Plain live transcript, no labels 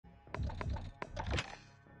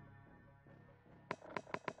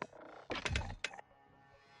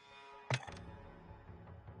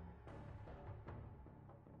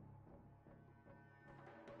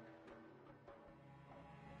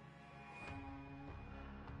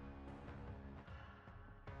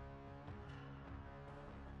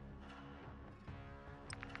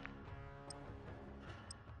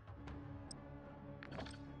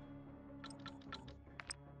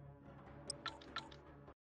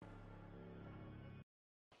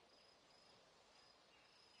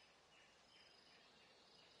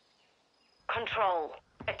Control.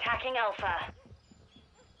 Attacking Alpha.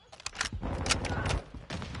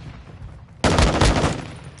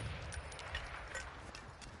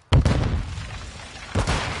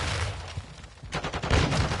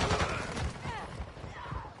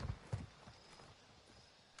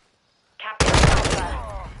 Capturing Alpha.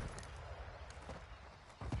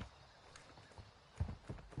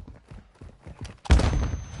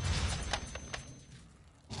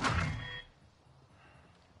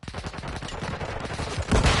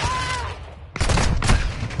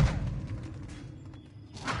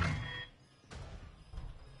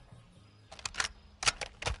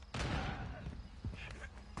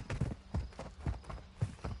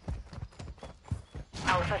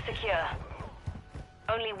 Alpha secure.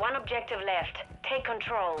 Only one objective left. Take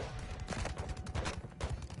control.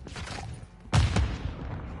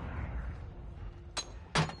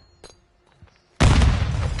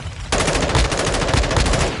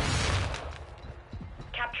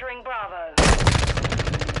 Capturing Bravo.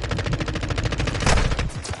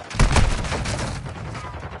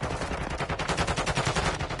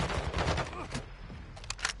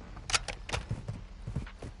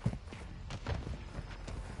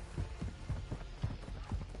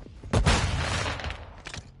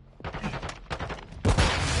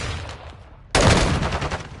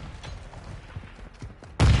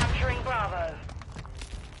 Bravo.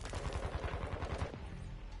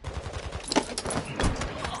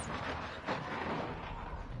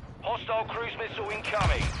 Hostile cruise missile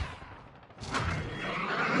incoming.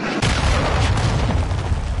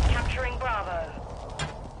 Capturing Bravo.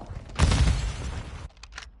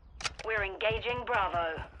 We're engaging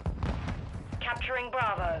Bravo. Capturing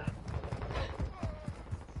Bravo.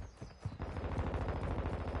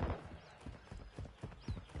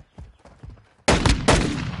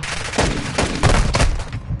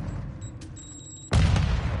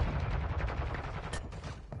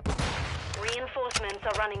 Reinforcements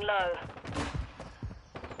are running low.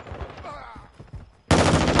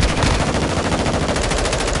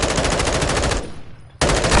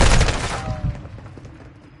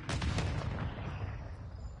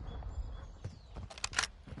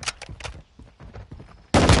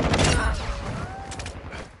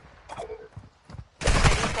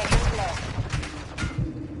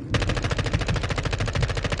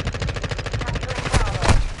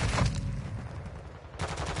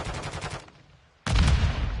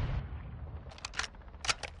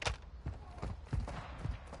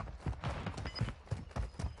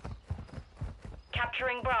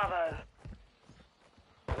 Capturing Bravo.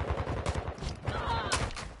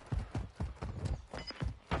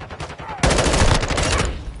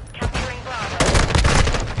 Capturing Bravo.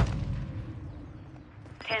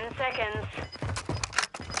 10 seconds.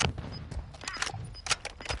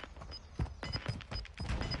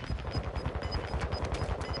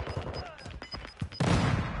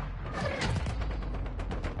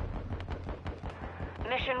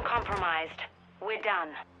 Mission compromised. We're done.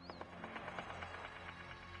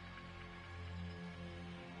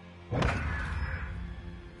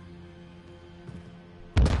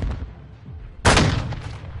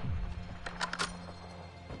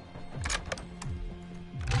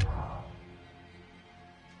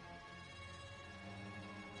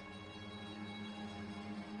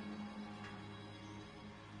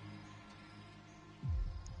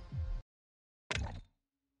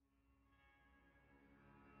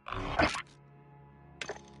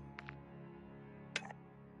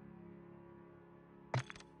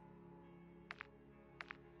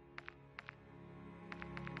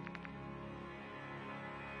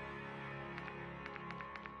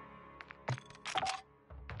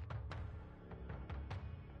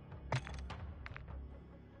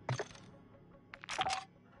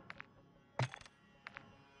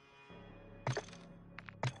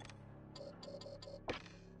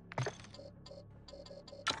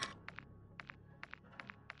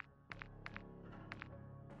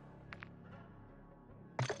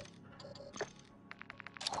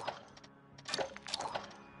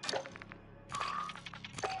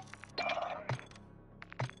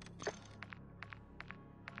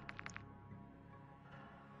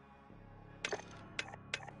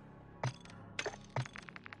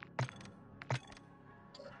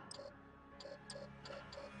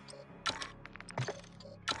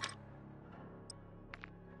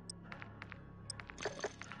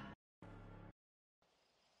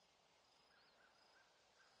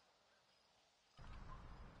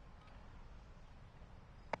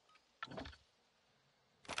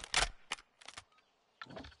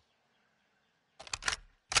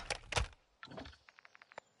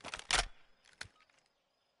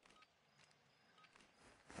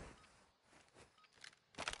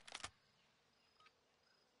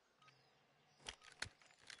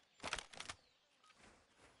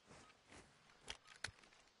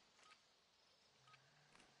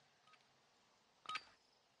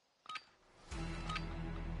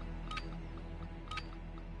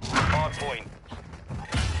 point.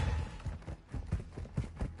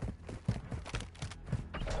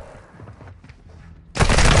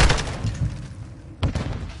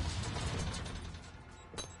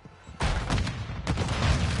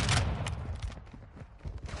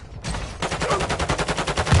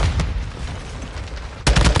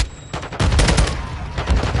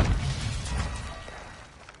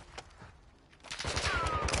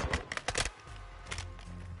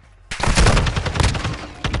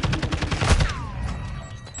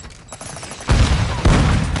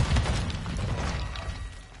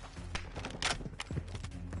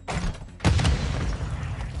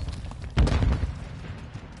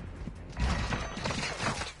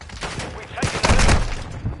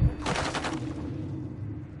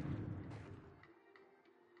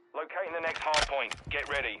 Locating the next hard point. Get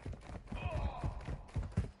ready.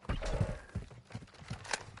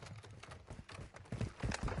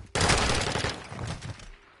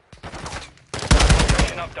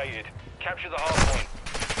 Location updated. Capture the hard point.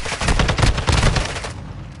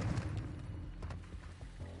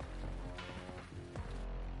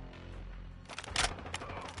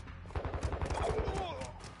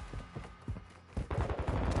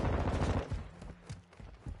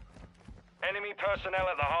 Enemy personnel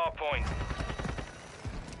at the hard point.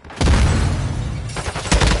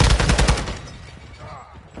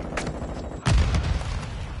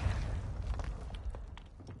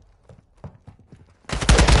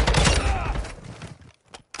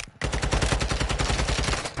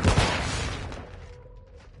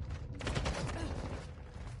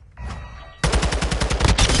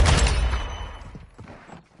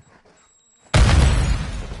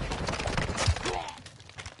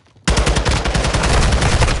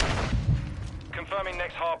 Confirming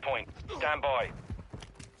next hard point. Stand by.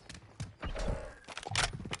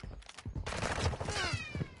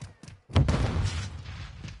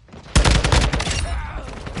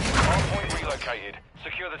 Hard point relocated.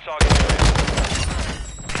 Secure the target area.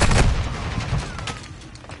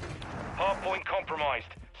 Hard point compromised.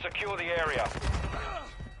 Secure the area.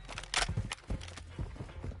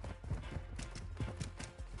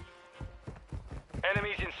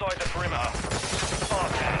 Enemies inside the perimeter.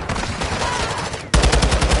 Spartan.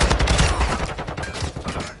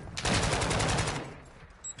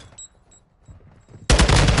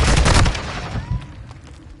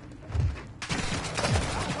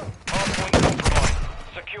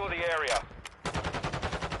 Secure the area.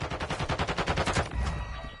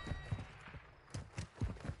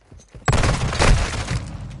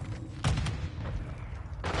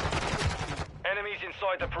 Enemies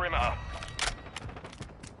inside the perimeter.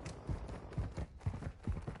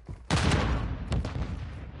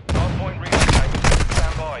 Hard point relocated.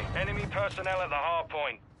 Stand by. Enemy personnel at the hard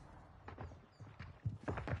point.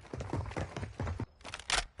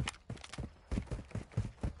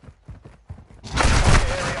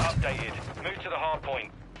 Updated. Move to the hard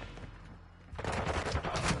point.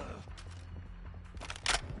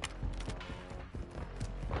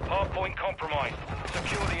 Hard point compromised.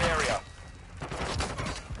 Secure the area.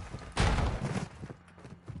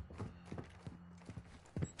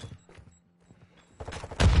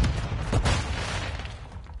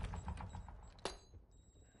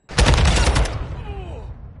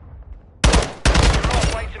 Your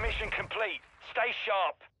halfway to mission complete. Stay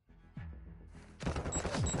sharp.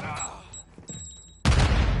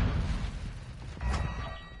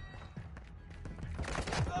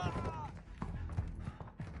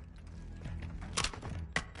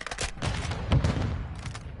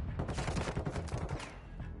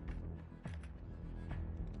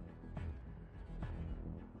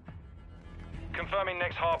 Confirming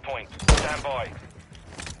next hard point. Stand by.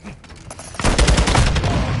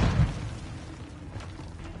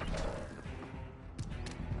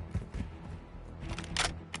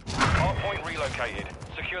 Hard point relocated.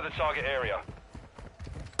 Secure the target area.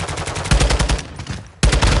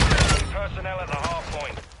 Personnel at the hard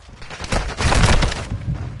point.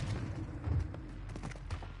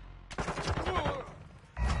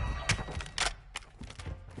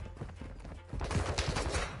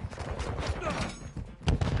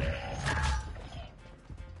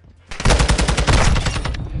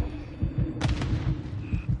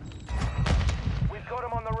 We've got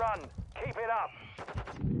them on the run. Keep it up.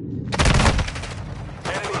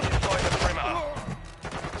 Enemies inside the perimeter.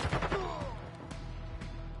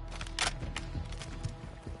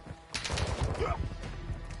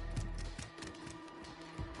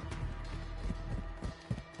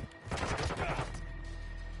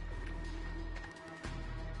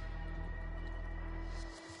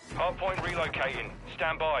 Hardpoint relocating.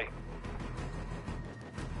 Stand by.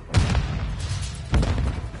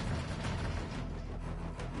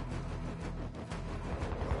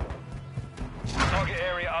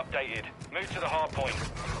 updated. Move to the hard point.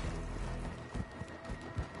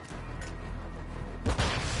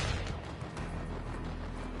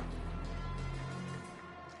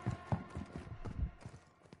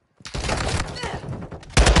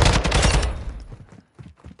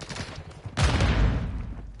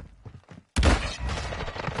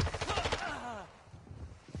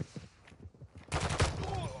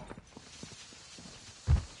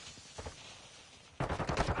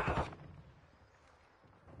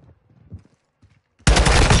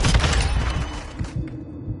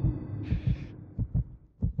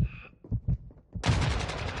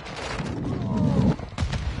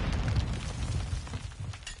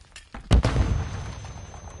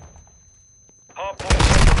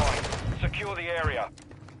 Secure the area.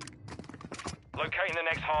 Locating the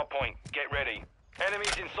next hard point. Get ready.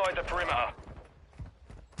 Enemies inside the perimeter.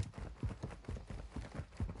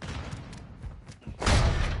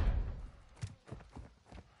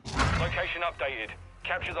 Location updated.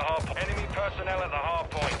 Capture the hard point. Enemy personnel at the hard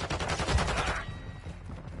point.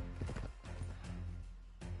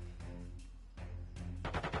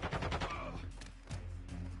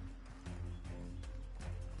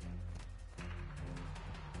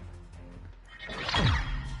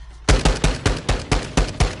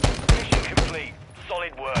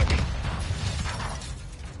 Solid work.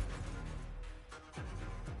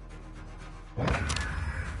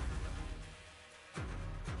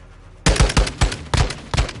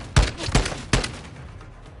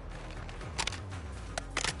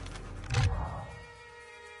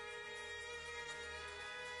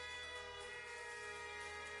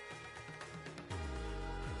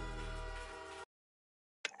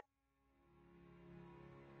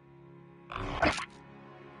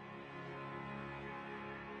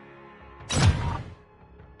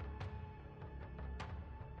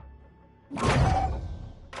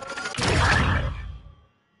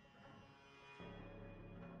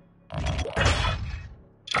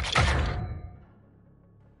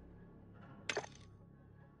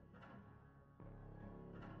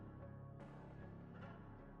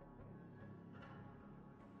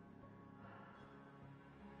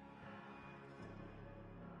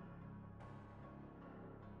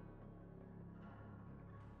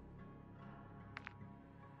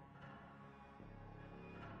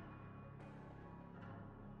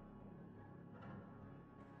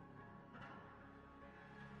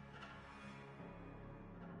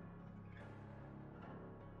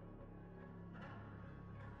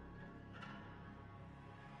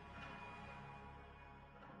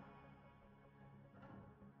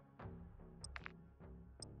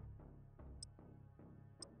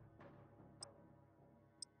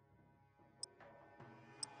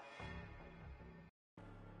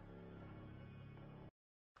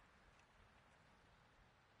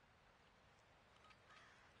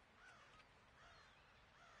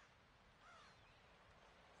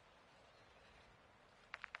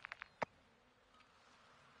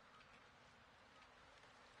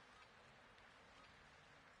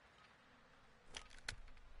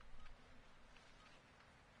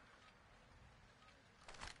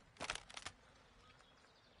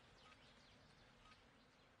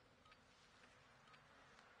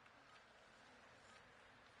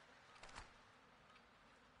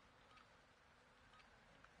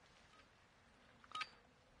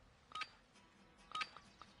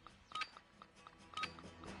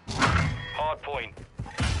 Hard point.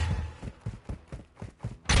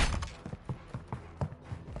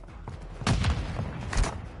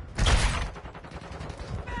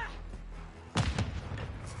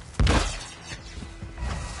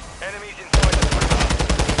 Enemies inside the perimeter.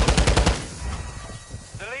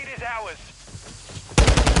 The lead is ours.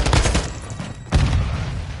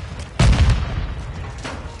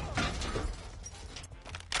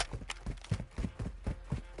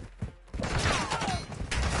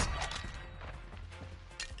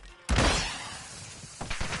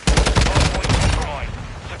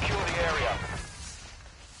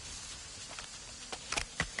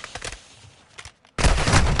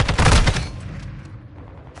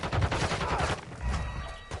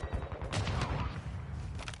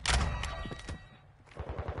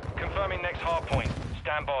 Confirming next hard point.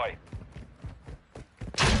 Stand by.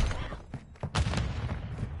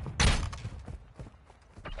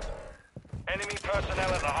 Enemy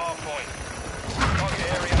personnel at the hard point. Target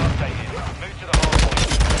area updated. Move to the hard point.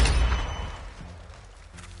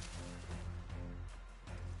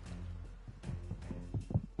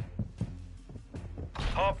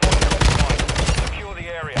 Hard point occupied. Secure the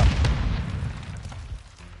area.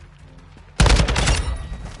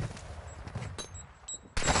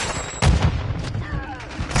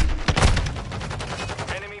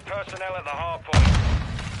 Enemy personnel at the hard point.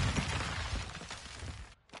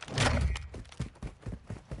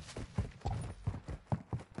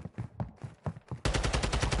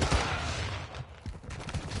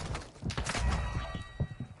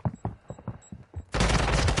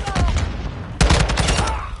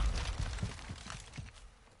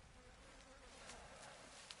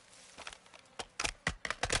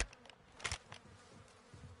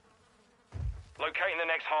 Locating the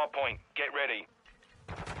next hard point. Get ready.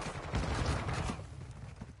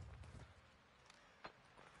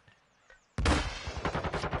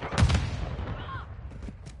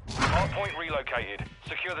 Hard point relocated.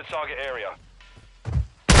 Secure the target area.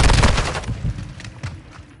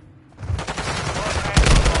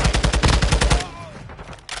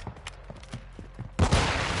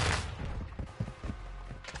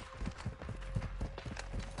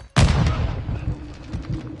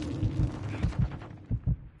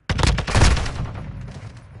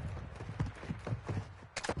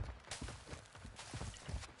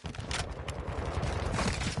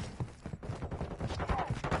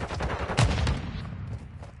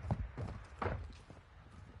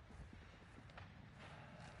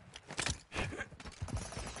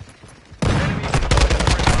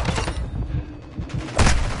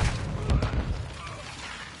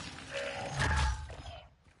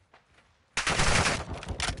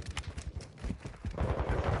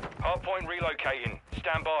 Hardpoint relocating.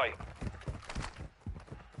 Stand by.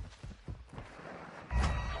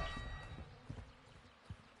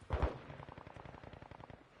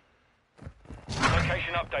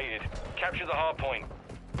 Location updated. Capture the hardpoint.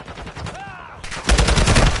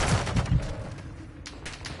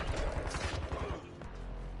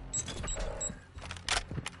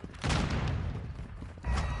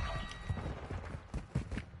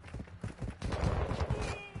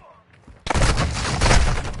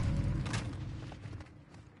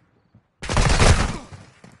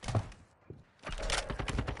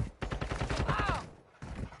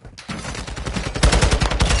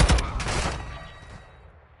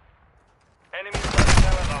 Enemy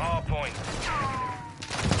personnel at the hard point.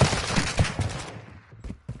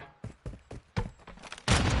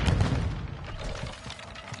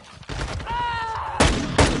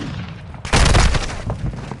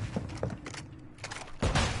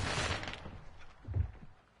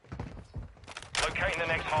 Locating the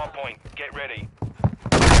next hard point. Get ready.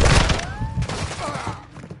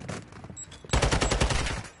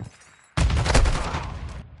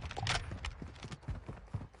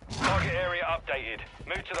 Target area updated.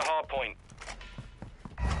 Move to the hard point.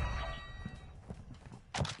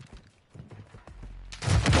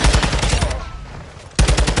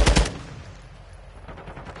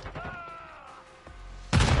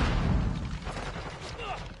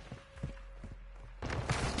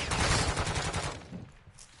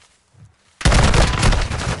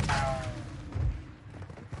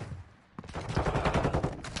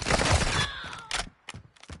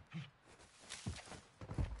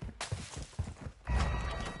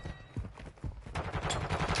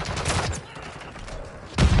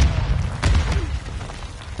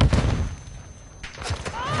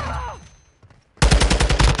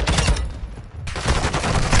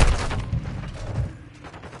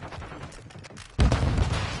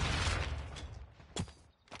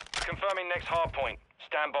 Confirming next hard point.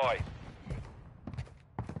 Stand by.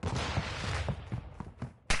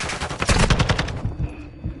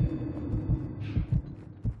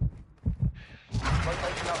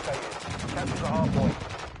 Location updated. Capture the hard point.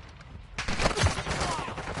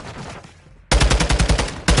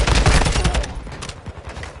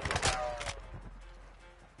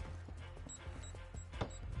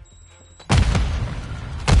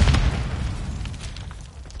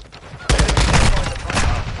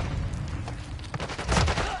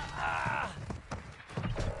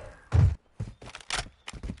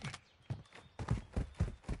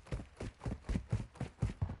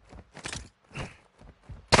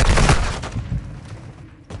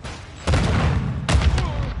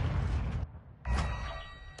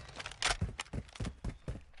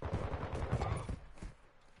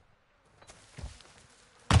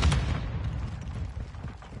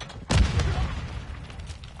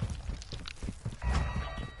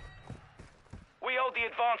 We hold the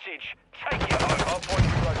advantage. Take it home. Hard point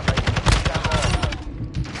relocated. Stand by.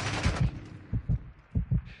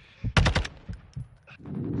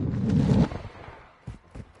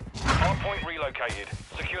 Hard point relocated.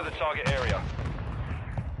 Secure the target area.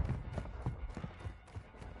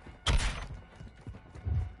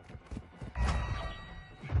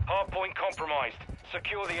 Hard point compromised.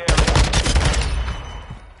 Secure the area.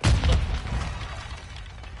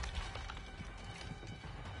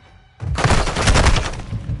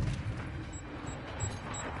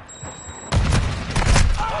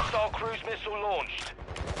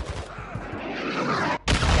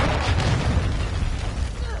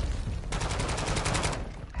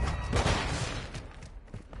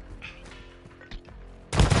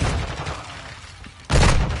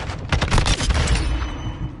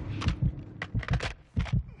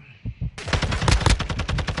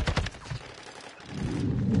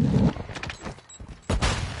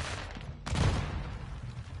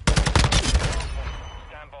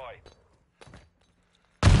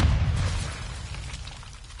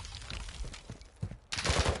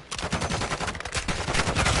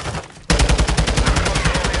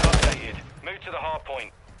 Move to the hard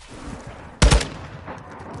point.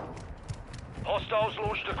 Hostiles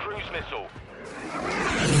launched a cruise missile.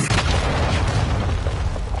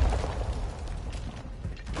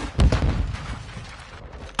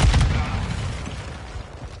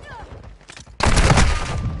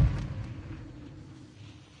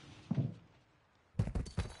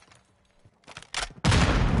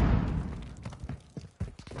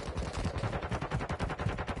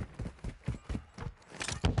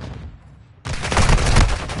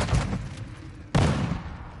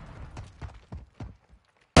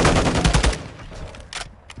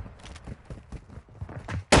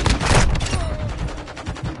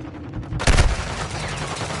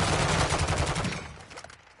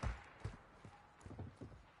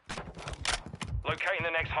 Locating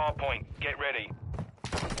the next hard point. Get ready.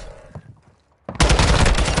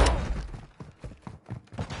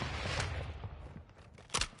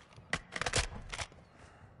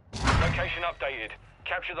 Location updated.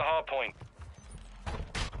 Capture the hard point.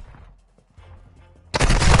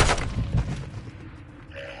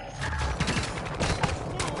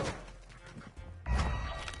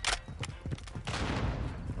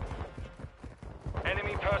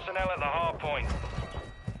 Enemy personnel at the hard point.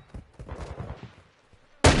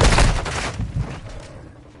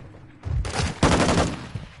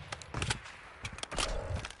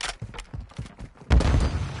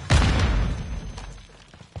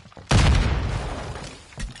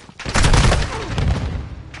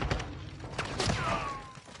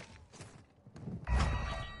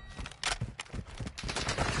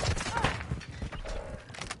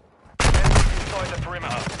 Inside the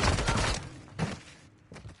perimeter.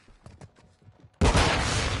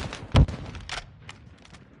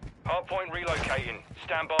 Hardpoint relocating.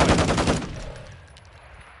 Stand by.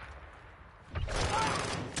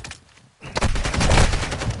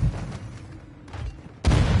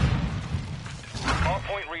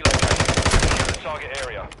 Hardpoint relocating. Secure the target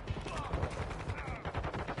area.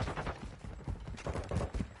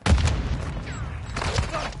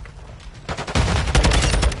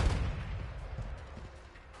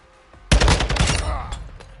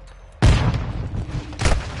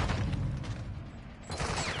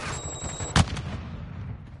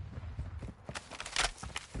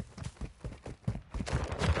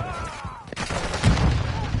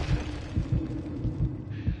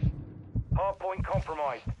 Hardpoint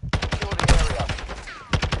compromised. Secure the area.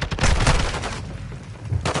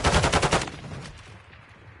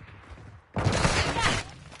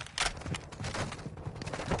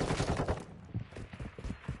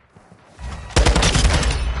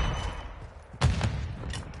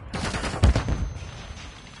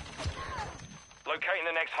 Locating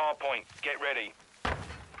the next hardpoint. Get ready.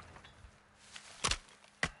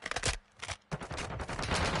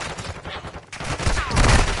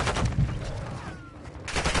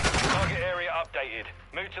 Target area updated.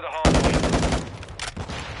 Move to the hard point.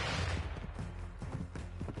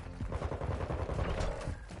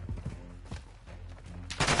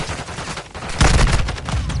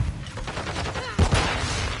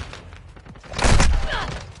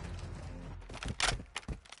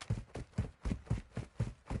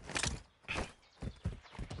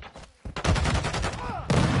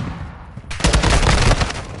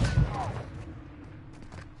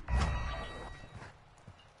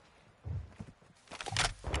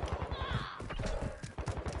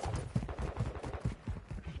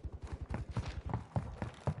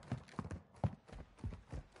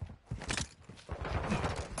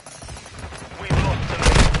 We've lost the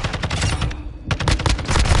lead.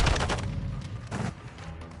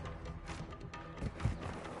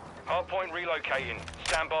 Hardpoint relocating.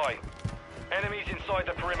 Stand by. Enemies inside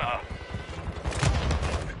the perimeter.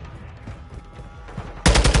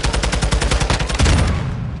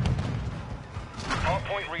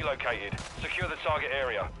 Hardpoint relocated. Secure the target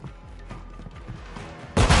area.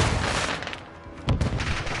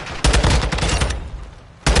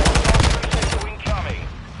 Missile incoming.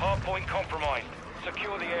 Hardpoint compromised.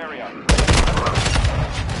 Secure the area.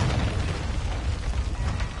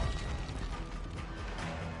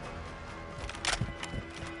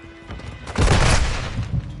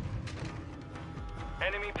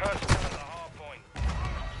 Enemy personnel at the hard point.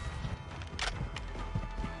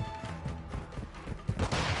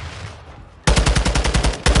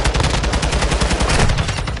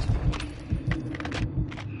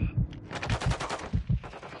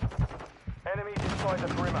 Enemies inside the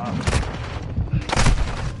perimeter.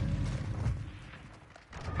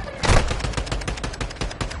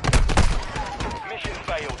 Mission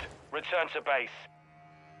failed. Return to base.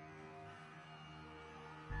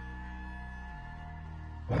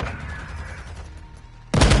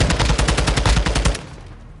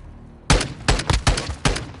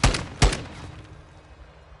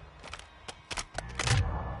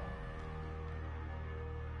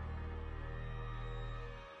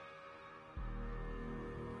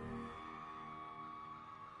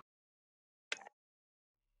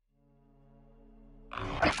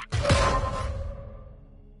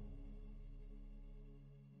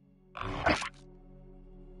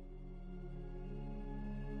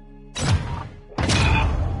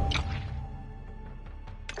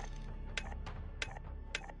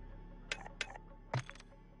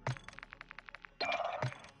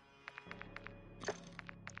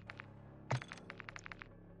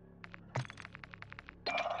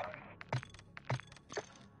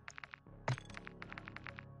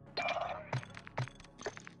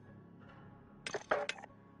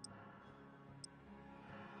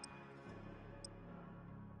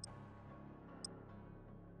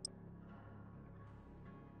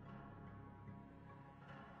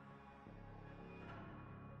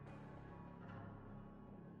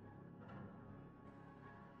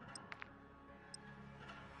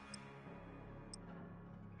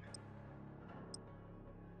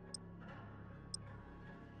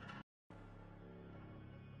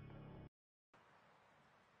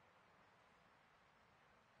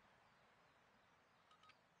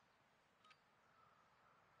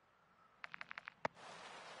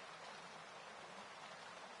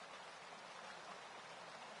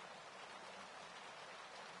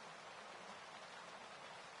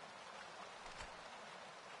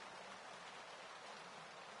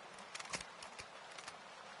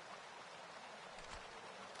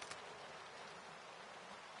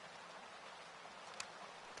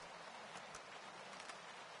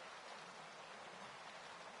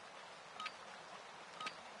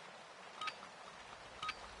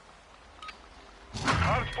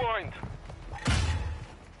 point.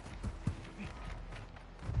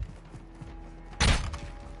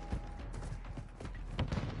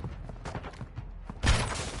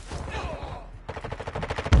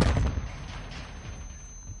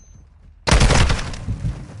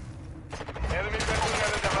 Enemy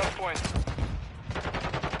personnel at the hard point.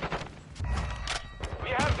 We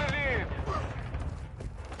have the lead.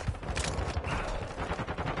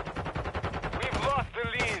 We've lost the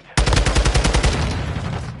lead.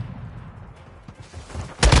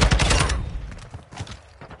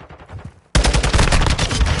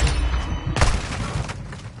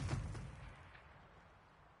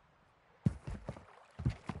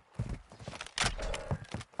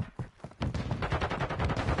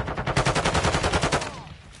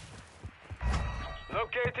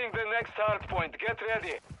 Locating the next hard point. Get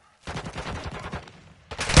ready.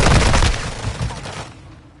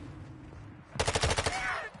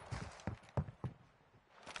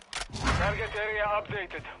 Target area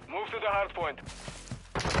updated. Move to the hard point.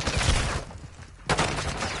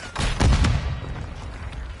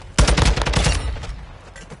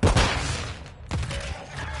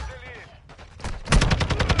 The lead.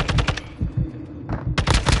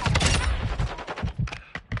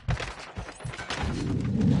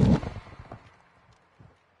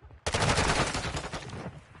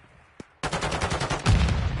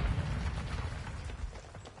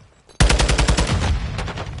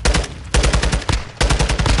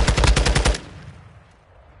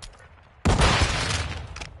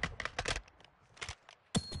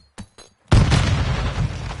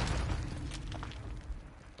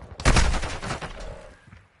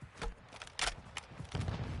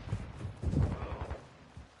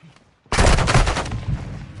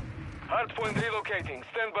 Hardpoint relocating.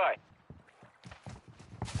 Stand by.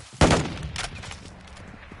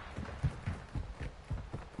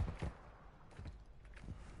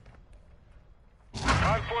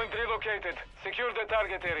 Hardpoint relocated. Secure the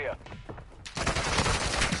target area.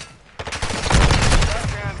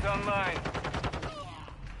 Backhands online.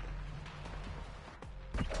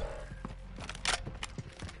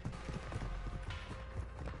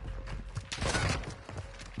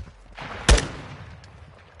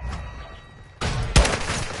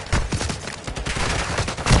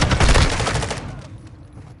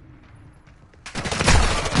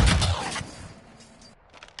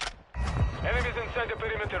 Enemies inside the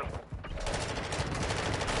perimeter.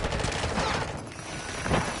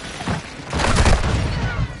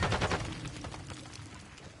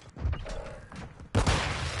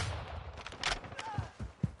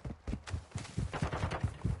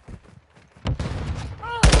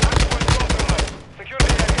 Secure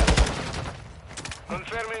the area.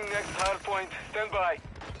 Confirming next hard point. Stand by.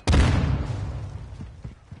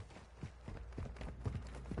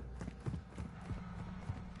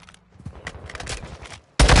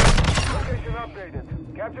 Location updated.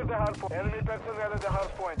 Capture the hard point. Enemy personnel at the hard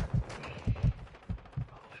point.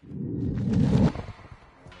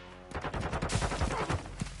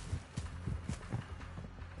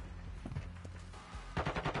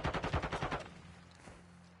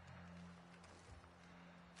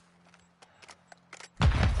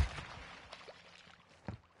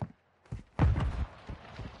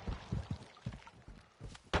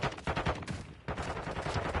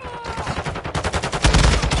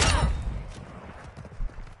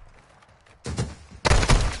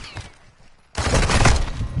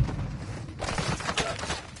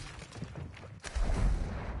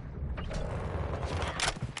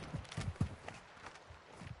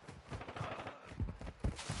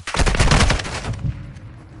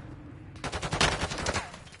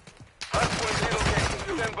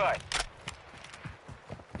 Stand by.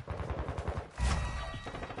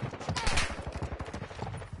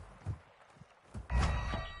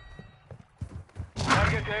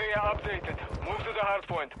 Target area updated. Move to the hard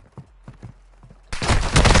point.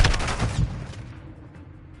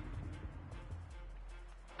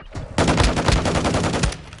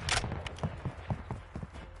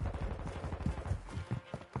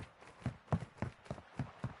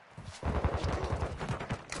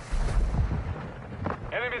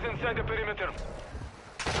 Enemies inside the perimeter.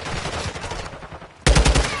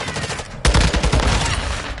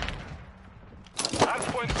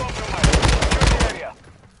 Hardpoint compromised. Secure the area.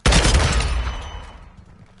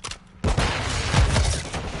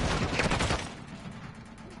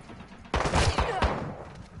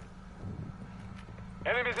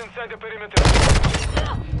 Enemies inside the perimeter.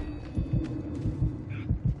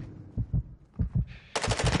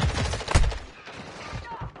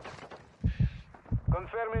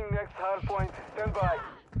 Confirming next hard point. Stand by.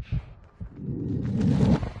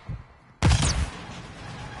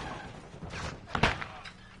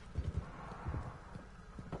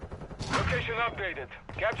 Location updated.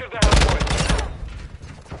 Capture the hard point.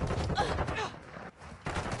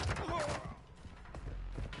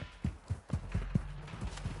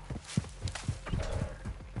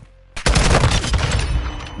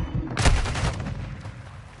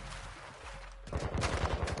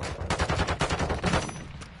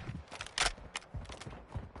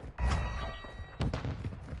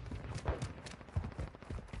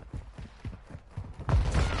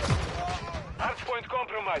 Hardpoint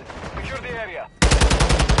compromised. Secure the area.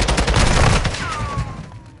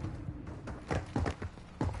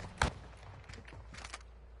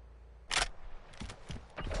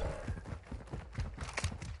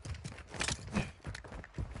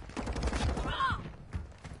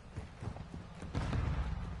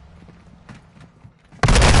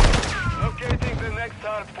 Locating the next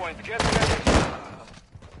hardpoint. Get ready.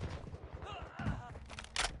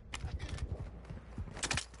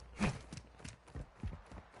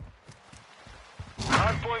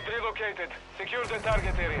 Hardpoint relocated. Secure the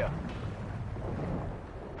target area.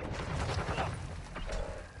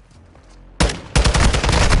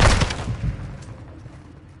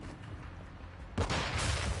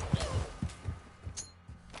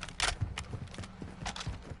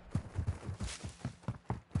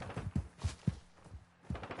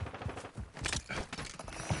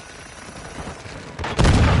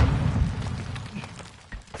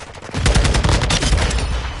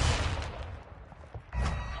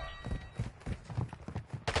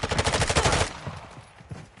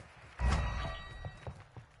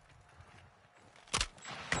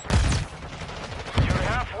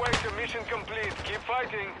 Mission complete. Keep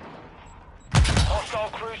fighting. Hostile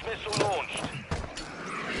cruise missile launched.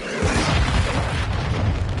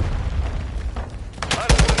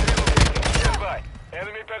 Hardpoint relocating. Stand by.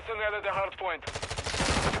 Enemy personnel at the hardpoint.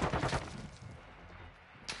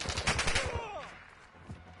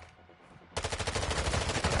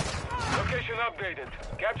 Location updated.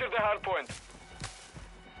 Capture the hardpoint.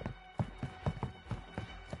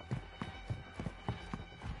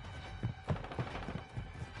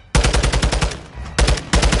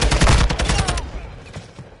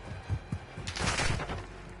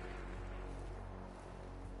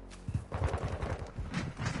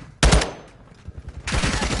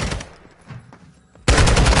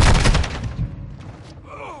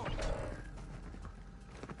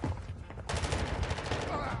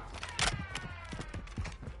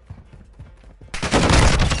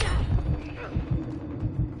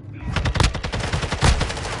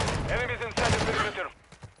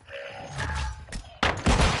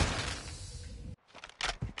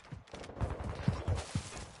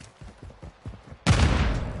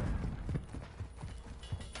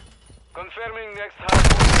 Confirming next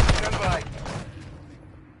hardpoint. Stand by.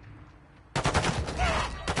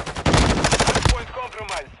 Hardpoint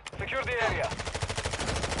compromised. Secure the area.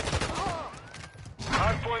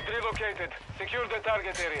 Hardpoint relocated. Secure the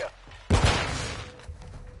target area.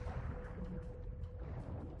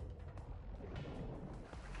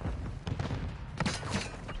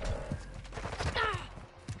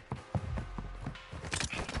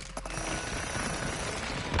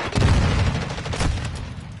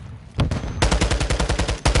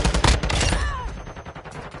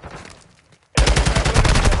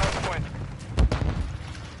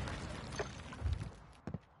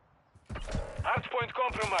 Hardpoint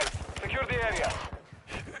compromised. Secure the area.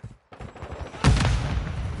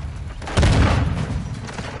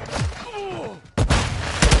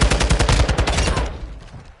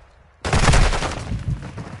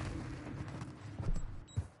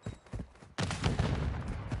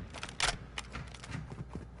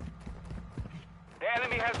 The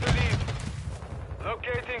enemy has the lead.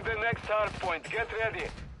 Locating the next hardpoint. Get ready.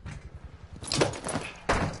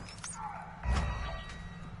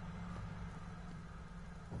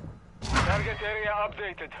 Target area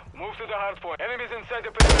updated. Move to the hardpoint. Enemies inside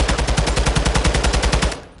the perimeter.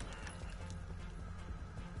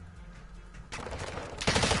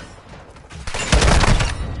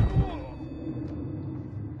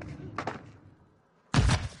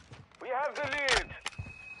 We have the lead.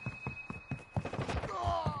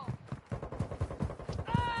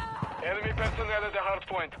 Enemy personnel at the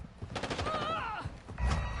hardpoint.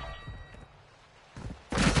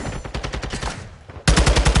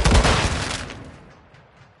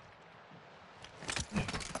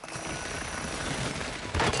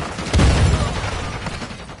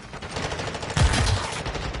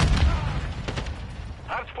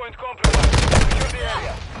 Hardpoint compromised. Secure the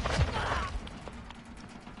area.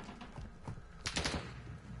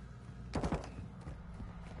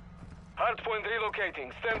 Hardpoint relocating.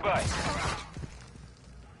 Stand by.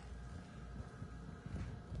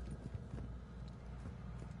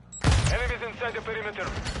 Enemies inside the perimeter.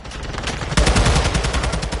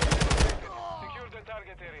 Secure the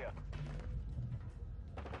target area.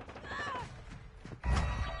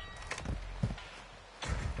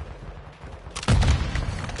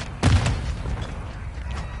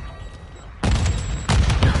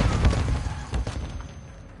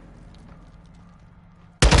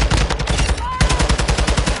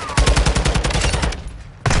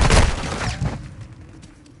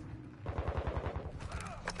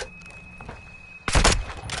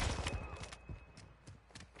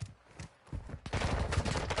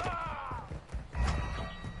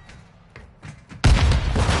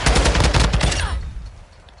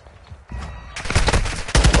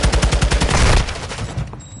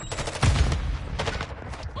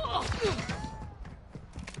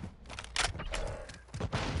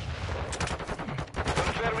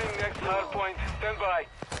 Confirming next hard point. Stand by.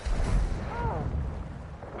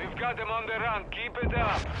 We've got them on the run. Keep it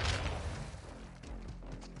up.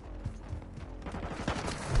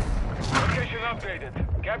 Location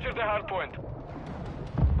updated. Capture the hard point.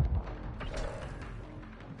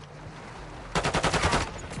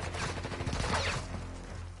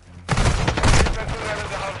 Personnel at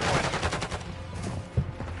the hard point.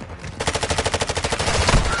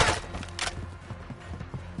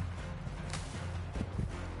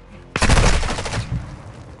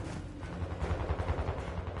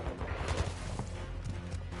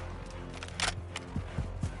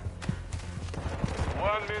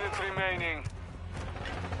 One minute remaining.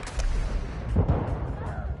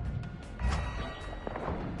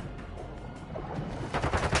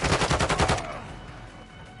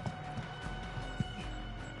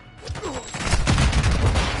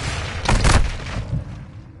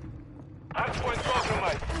 Hardpoint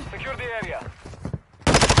compromised. Secure the area.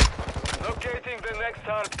 Locating the next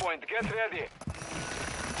hardpoint. Get ready.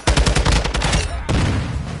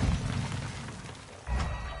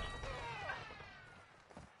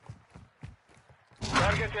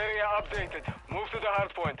 Target area updated. Move to the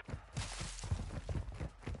hardpoint.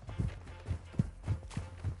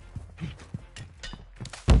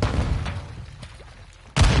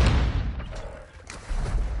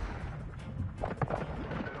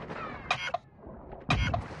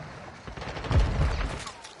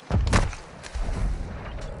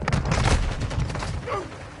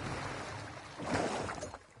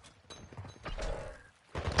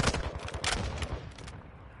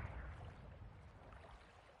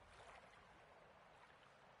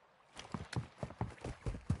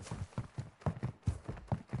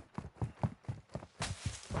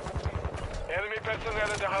 Enemy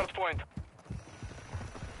personnel at the hardpoint.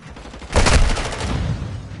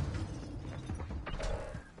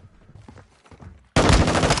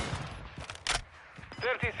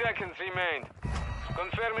 Seconds remain.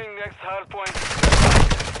 Confirming next hardpoint.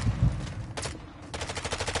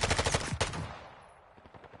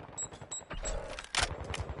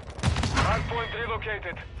 Hardpoint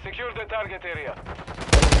relocated. Secure the target area.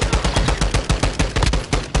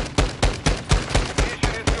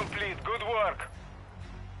 Mission is complete. Good work.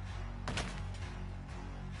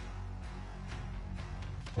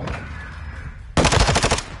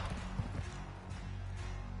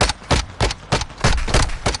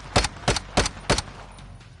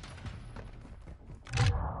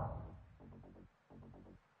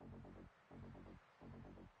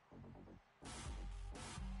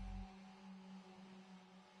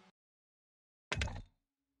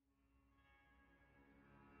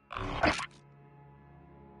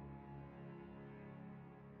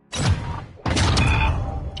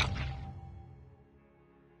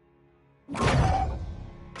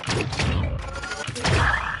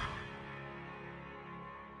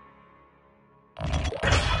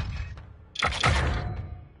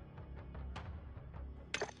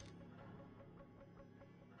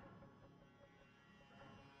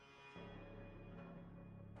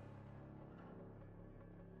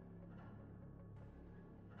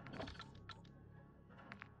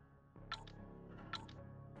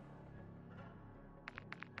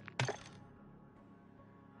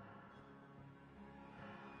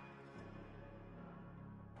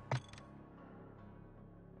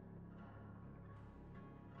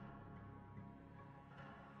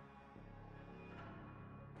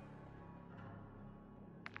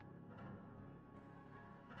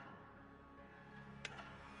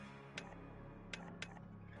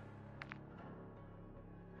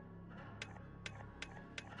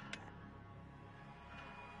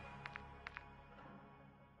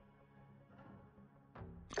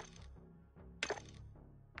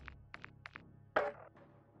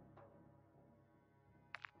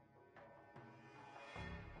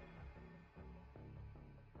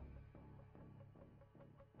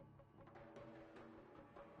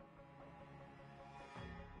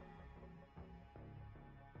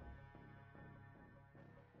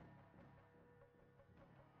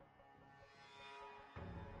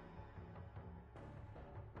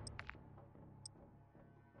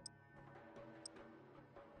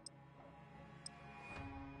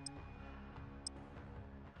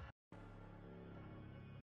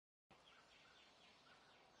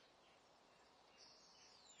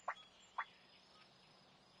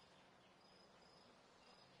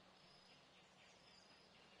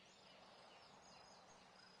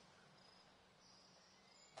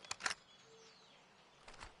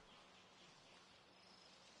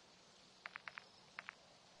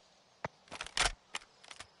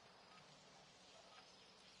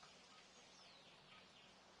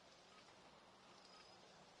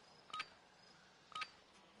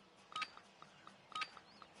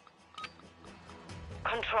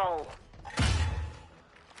 control.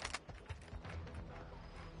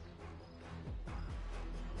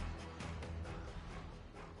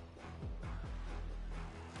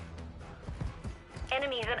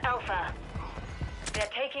 Enemies at Alpha. They're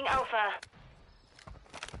taking Alpha.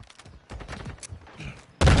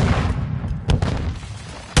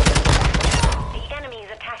 The enemy's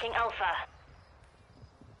attacking Alpha.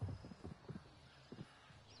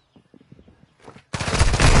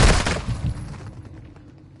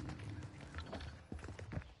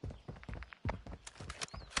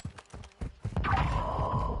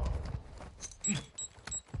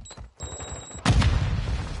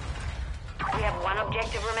 We have one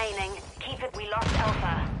objective remaining. Keep it, we lost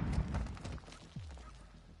Alpha.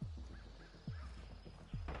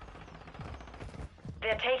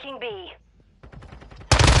 They're taking B.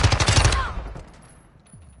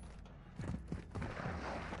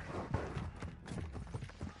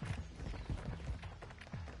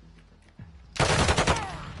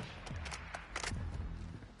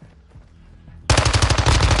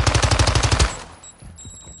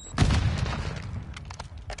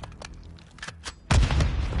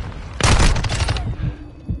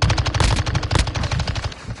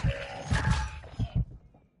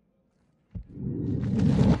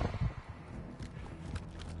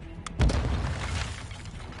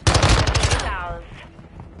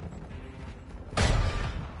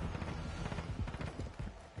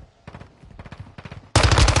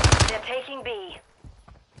 Taking B.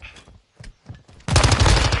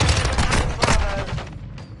 Bravo.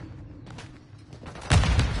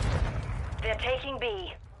 They're taking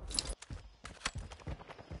B.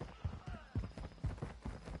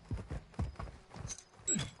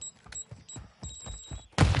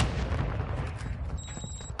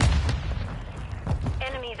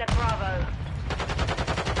 Enemies at Bravo.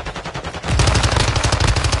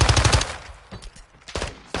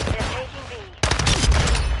 They're taking B.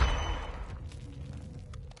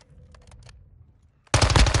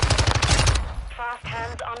 Fast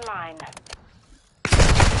hands online.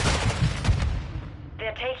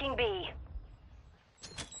 They're taking B.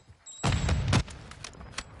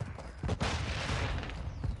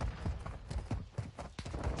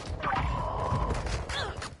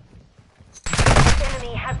 The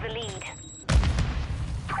enemy has the lead.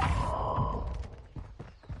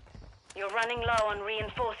 You're running low on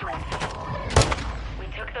reinforcements. We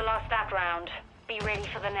took the loss that round. Be ready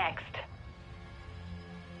for the next.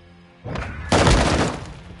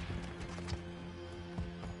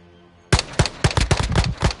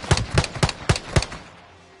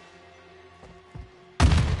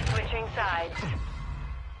 Switching sides.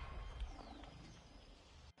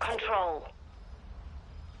 Control.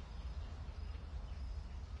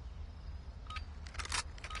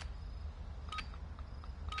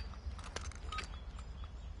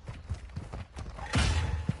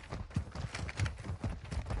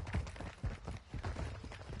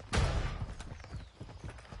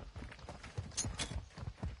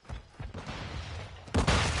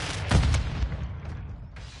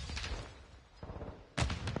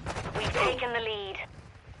 We've taken the lead.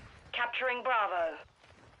 Capturing Bravo.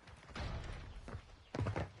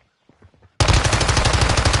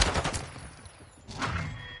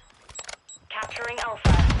 Capturing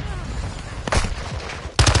Alpha.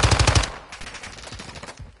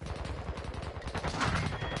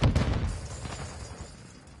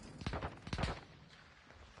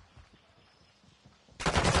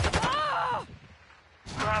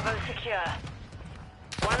 Bravo secure.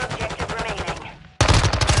 One objective remaining.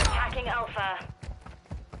 Attacking Alpha.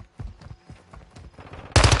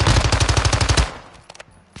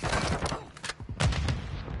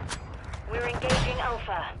 We're engaging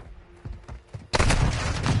Alpha.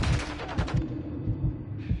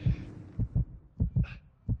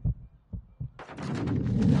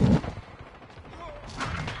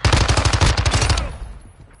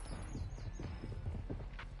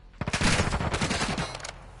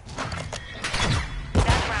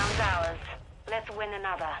 That round's ours. Let's win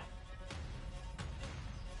another.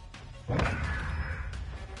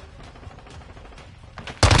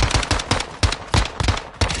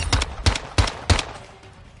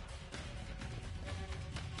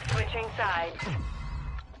 Switching sides.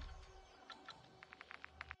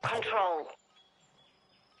 Control.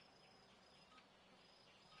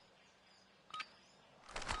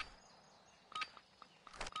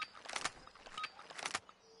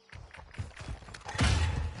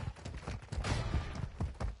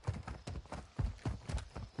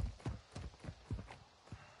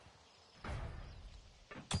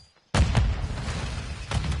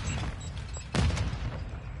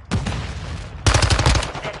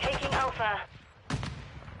 They're taking Alpha.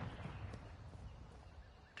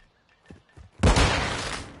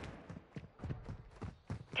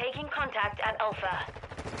 Taking contact at Alpha.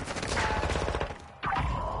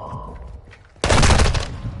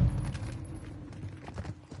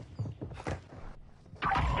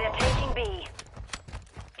 They're taking B.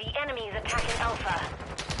 The enemy's attacking Alpha.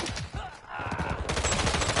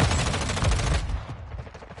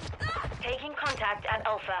 Taking contact at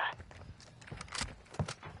Alpha.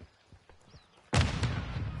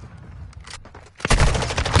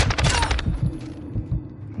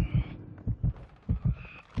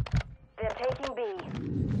 They're taking B.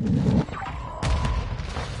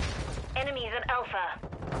 Enemies at Alpha.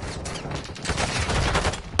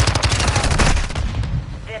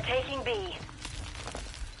 They're taking B.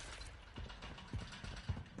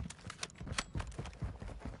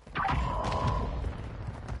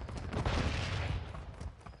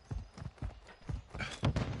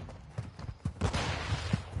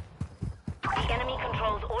 The enemy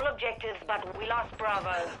controls all objectives, but we lost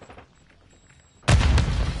Bravo.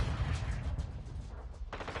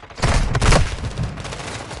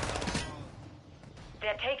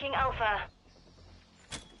 They're taking Alpha.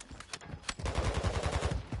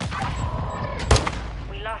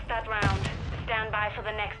 We lost that round. Stand by for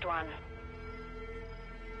the next one.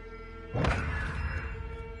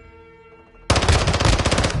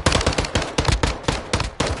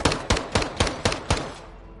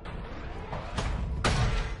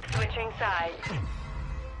 Switching sides.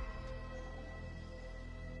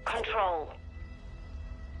 Control.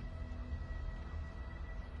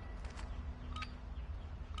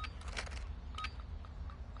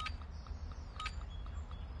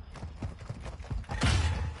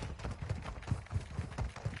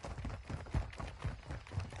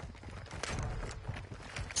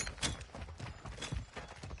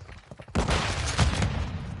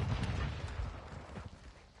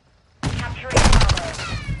 Capturing Bravo.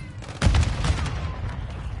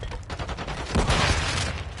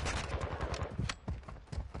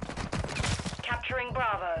 Capturing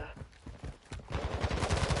Bravo.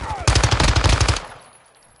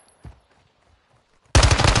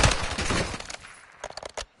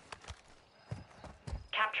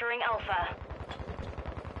 Capturing Alpha.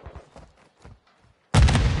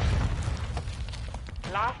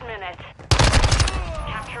 Last minute.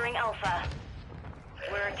 Capturing Alpha.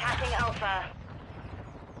 We're attacking Alpha.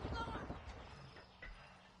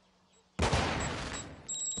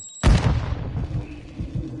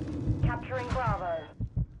 Capturing Bravo.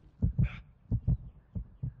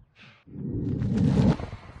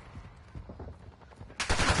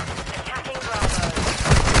 Attacking Bravo.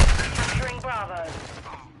 Capturing Bravo.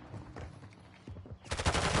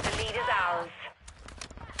 The lead is ours.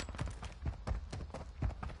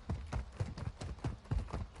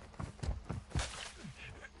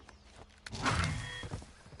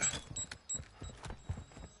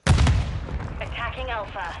 Attacking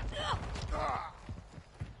Alpha.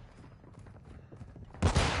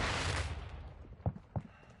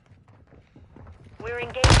 We're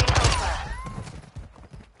engaging Alpha.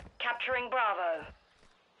 Capturing Bravo.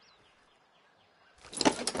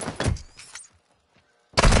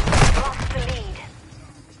 Lost the lead.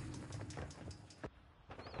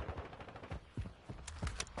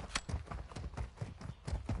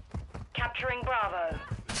 Capturing Bravo.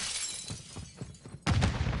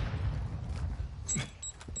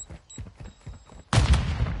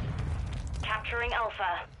 Capturing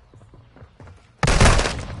Alpha.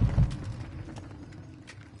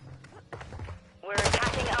 We're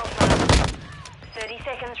attacking Alpha. 30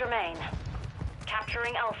 seconds remain.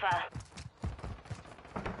 Capturing Alpha.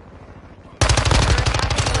 We're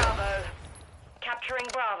attacking Bravo. Capturing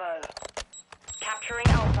Bravo. Capturing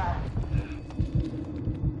Alpha.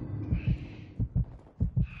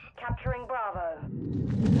 Capturing Bravo.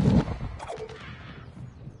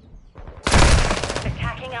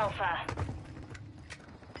 Attacking Alpha.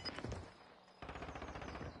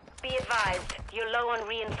 Be advised, you're low on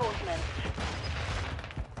reinforcements.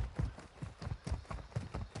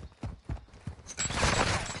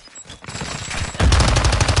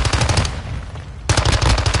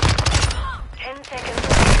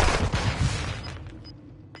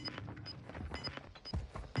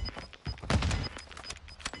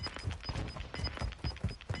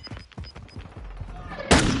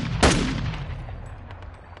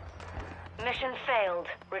 Mission failed.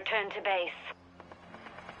 Return to base.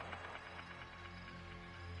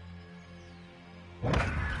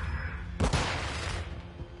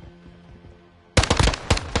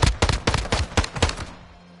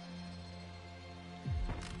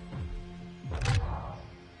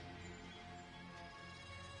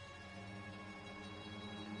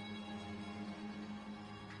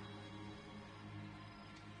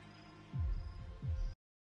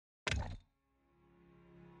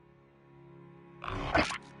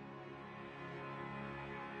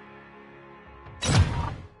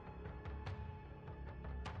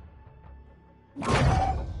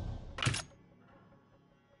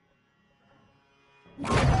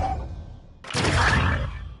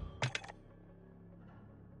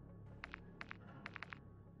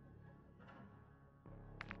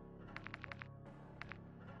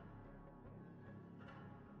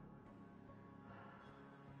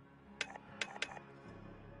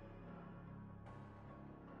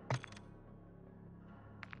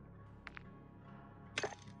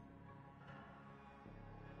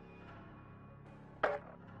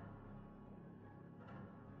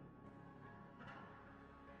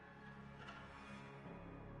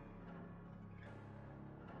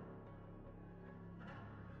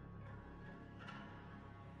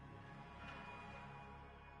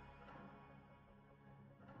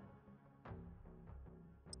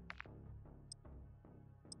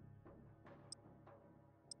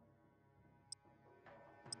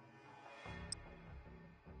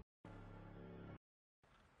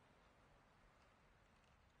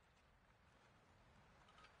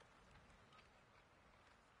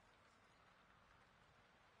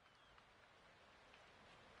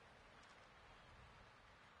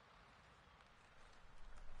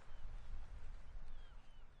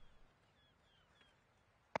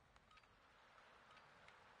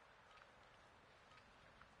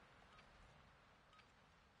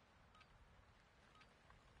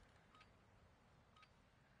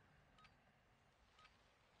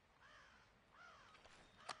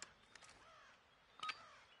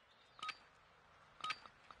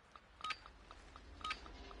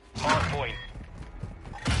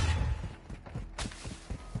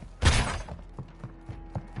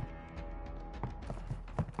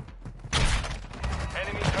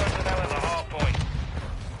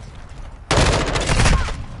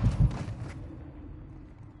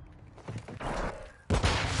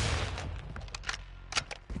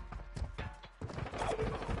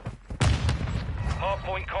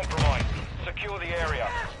 Hardpoint compromised. Secure the area.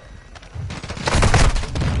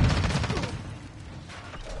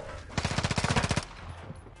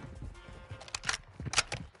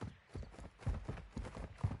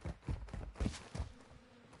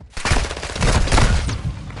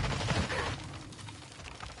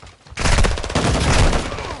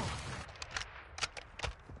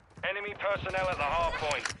 Enemy personnel at the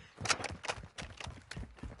hardpoint.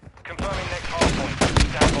 Confirming next hardpoint.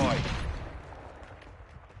 Stand by.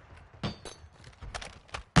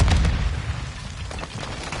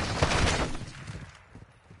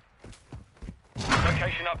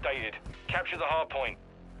 Location updated. Capture the hardpoint.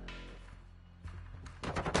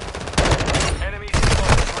 Enemies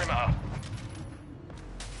inside the perimeter.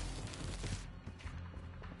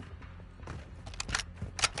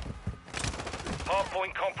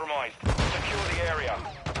 Hardpoint compromised. Secure the area.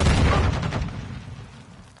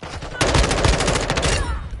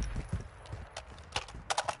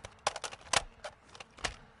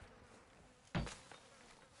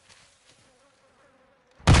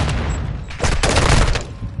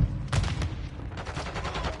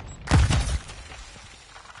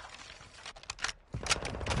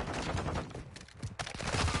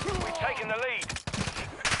 We've taken the lead.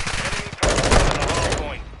 Enemy personnel at the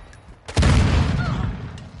hardpoint.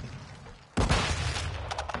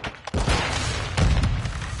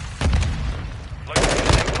 Locating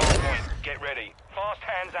the next hardpoint. Get ready. Fast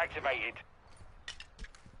hands activated.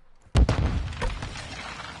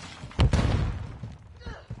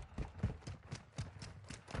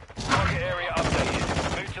 Target area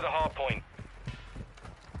updated. Move to the hardpoint.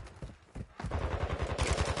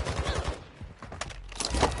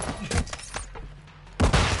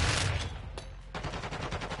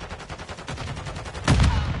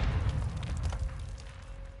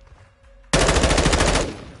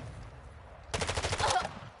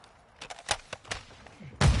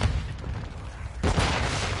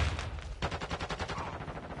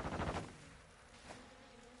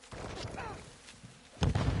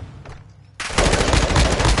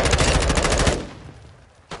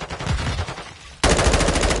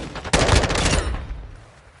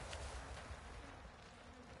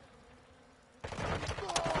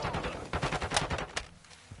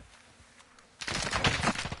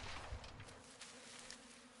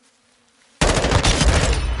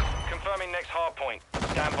 Confirming next hardpoint.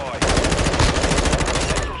 Stand by.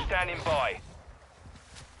 Central standing by.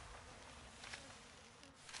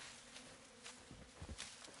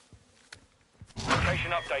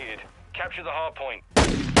 Location updated. Capture the hardpoint.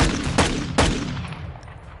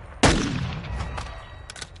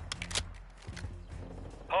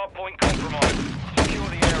 Hardpoint compromised. Secure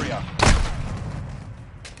the area.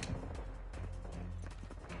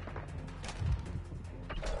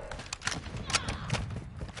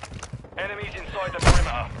 Enemies inside the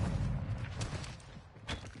perimeter.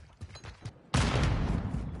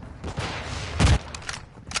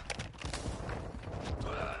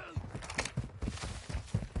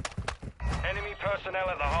 Enemy personnel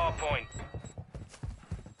at the hardpoint.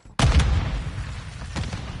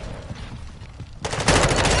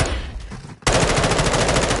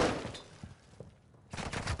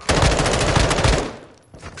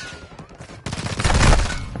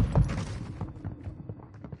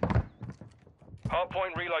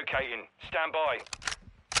 Hardpoint relocating. Stand by.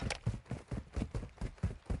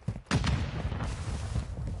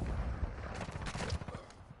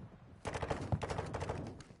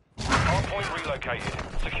 Hardpoint relocated.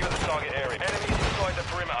 Secure the target area. Enemies inside the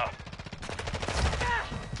perimeter.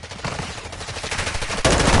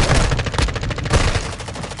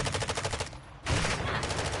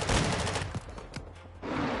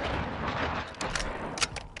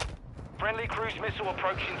 Friendly cruise missile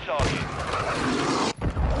approaching target.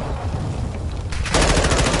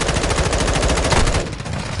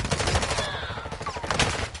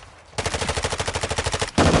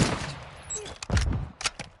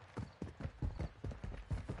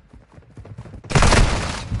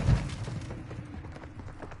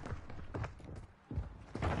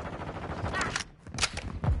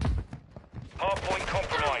 Hardpoint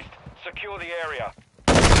compromised. Secure the area.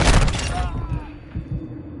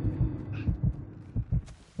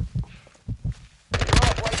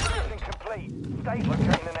 Halfway mission complete. Stay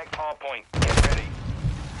locating the next hardpoint. Get ready.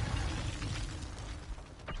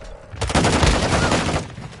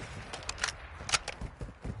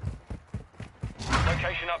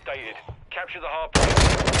 Location updated. Capture the hardpoint.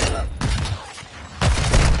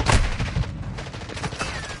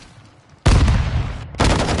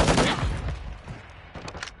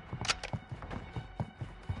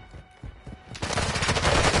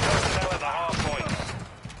 Personnel at the hardpoint.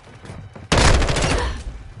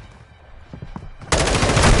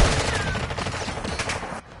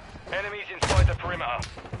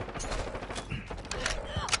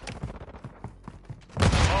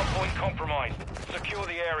 compromised. Secure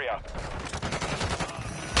the area.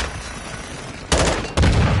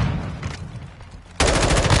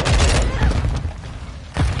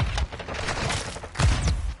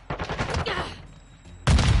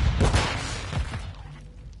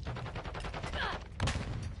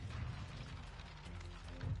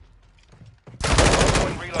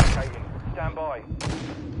 Hardpoint relocating. Stand by.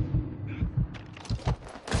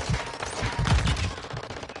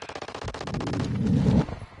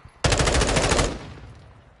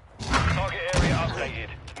 Target area updated.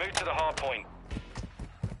 Move to the hard point.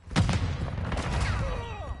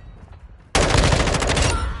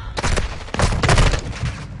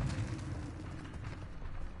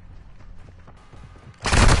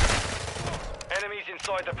 Enemies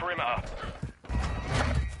inside the perimeter.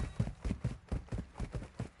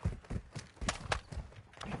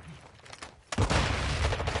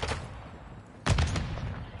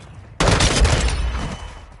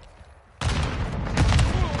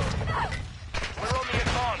 We're on the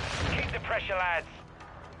advance. Keep the pressure, lads.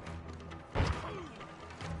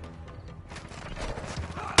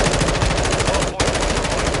 Hardpoint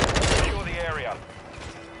compromised. Secure the area.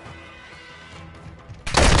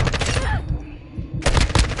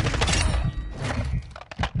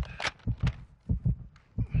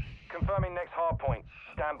 Confirming next hard point.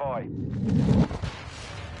 Stand by.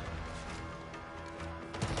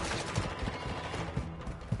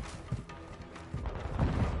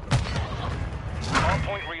 Hard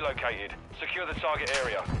point relocated. Secure the target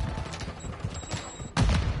area.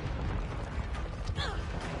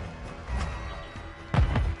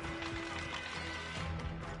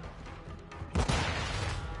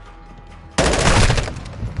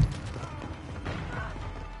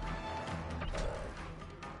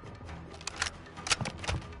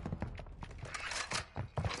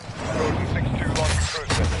 Golden 6-2 launch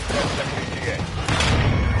process. 10 seconds ETA.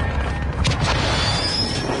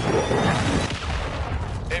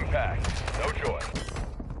 Impact. No joy.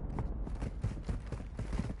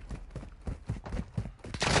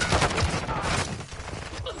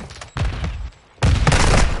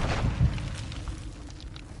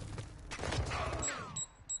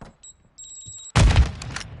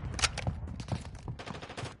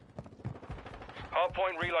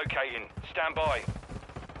 Hardpoint relocating. Stand by.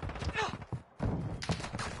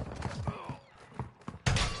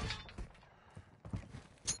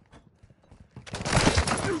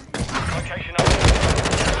 Location updated.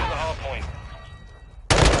 Capture the hardpoint.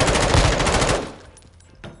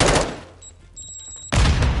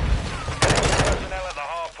 Personnel at the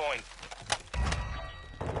hardpoint.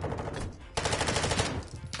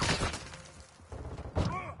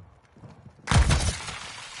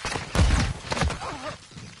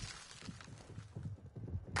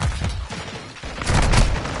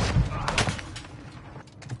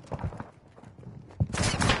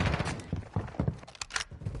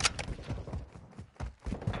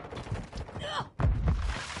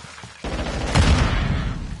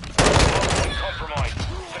 Hardpoint compromised.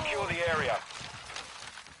 Secure the area.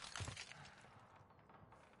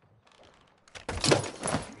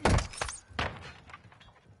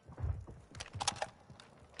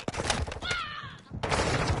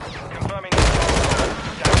 Confirming the hardpoint.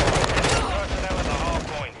 Stand by. Personnel at the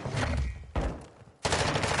hardpoint.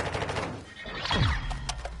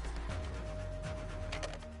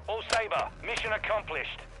 All Sabre, mission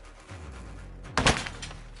accomplished.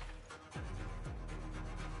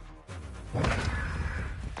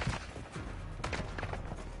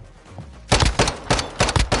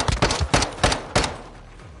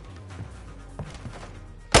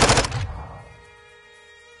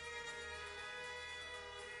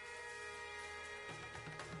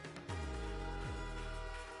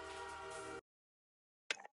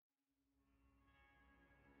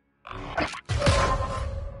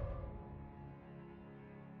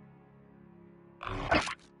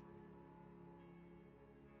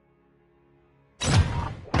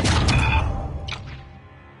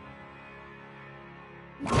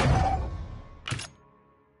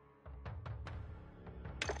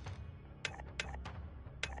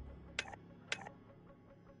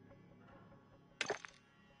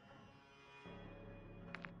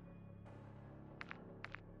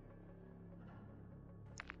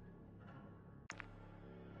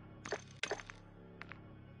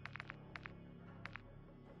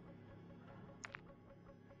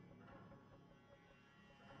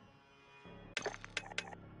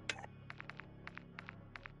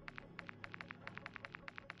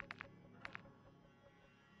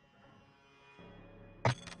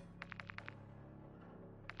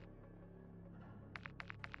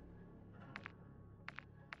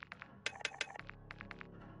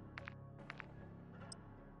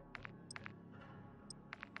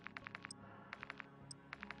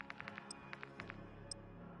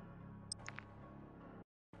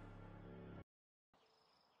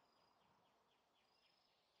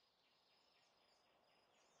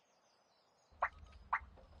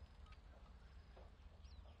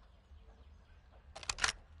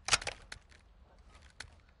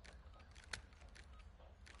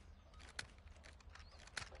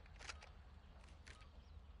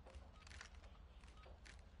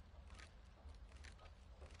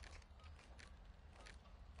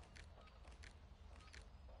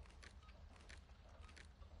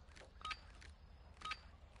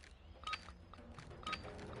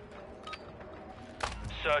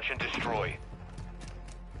 Search and destroy.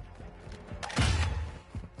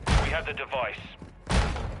 We have the device.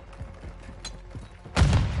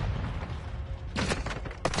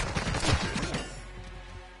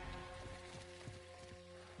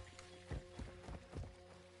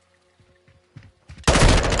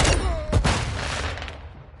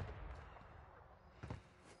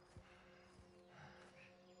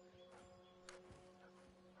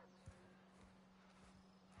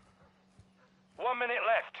 One minute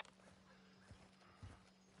left.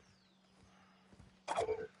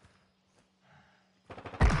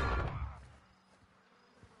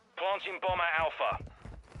 Planting bomb at Alpha.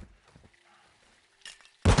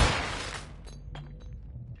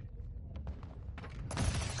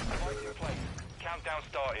 Device in place. Countdown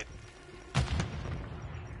started.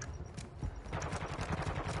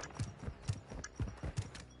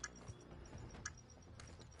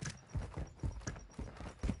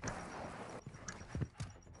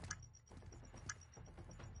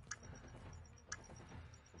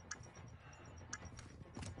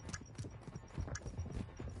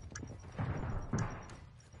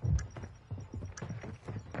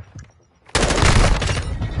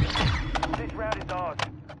 This round is ours.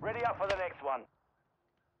 Ready up for the next one.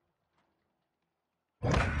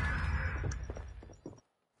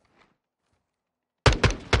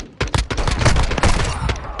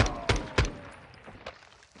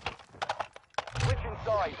 Switch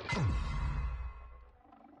inside.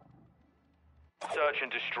 Search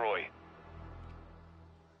and destroy.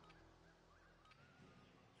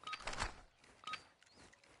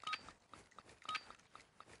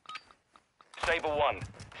 Saber 1.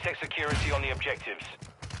 Set security on the objectives.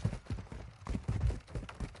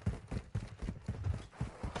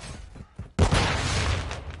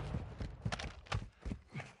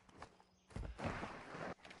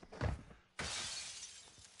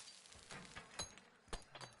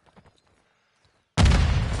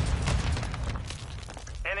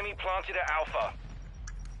 Enemy planted at Alpha.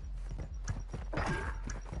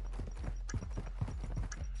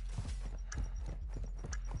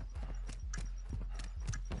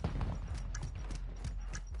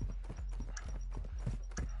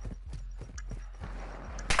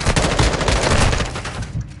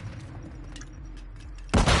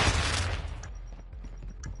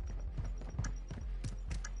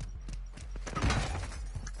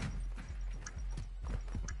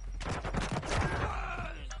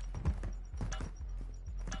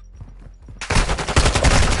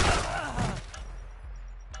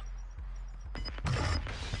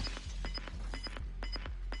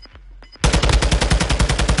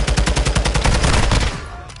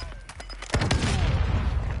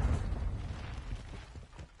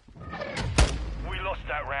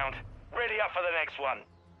 That round. Ready up for the next one.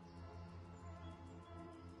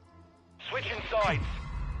 Switching sides.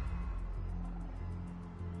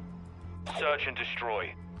 Search and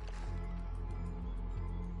destroy.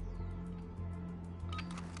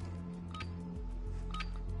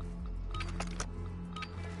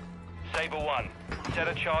 Saber 1. Set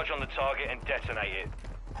a charge on the target and detonate it.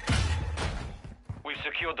 We've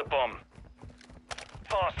secured the bomb.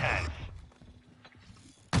 Fast hands.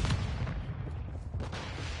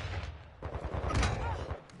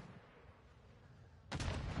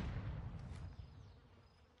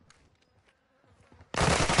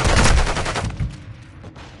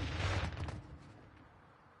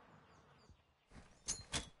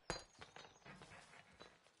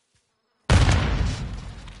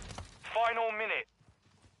 Final minute.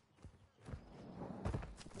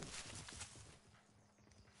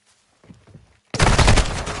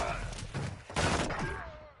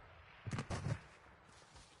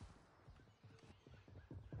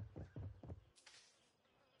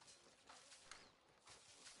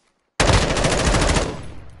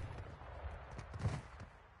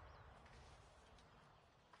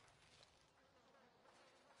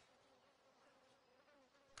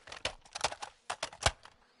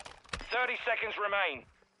 Thirty seconds remain.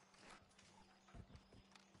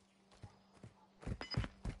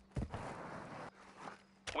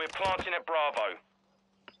 We're planting at Bravo.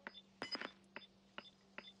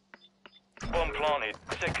 Bomb planted.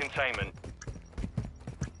 Set containment.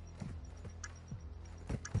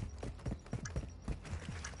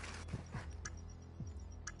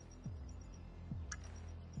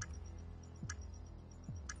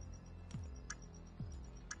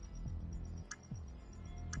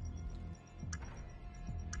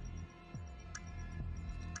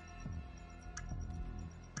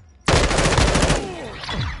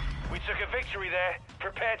 Took a victory there.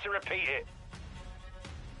 Prepare to repeat it.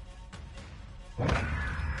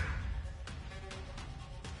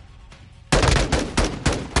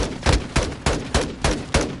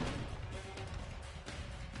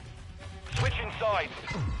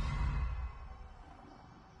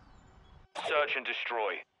 and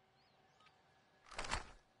destroy.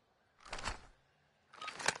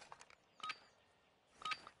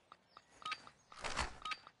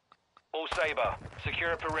 All Sabre,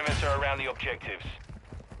 secure a perimeter around the objectives.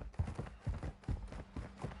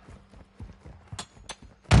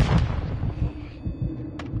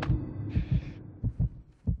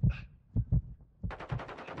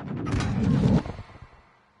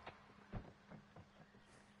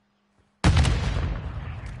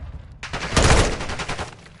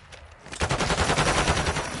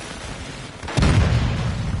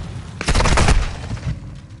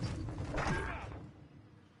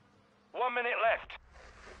 Minute left.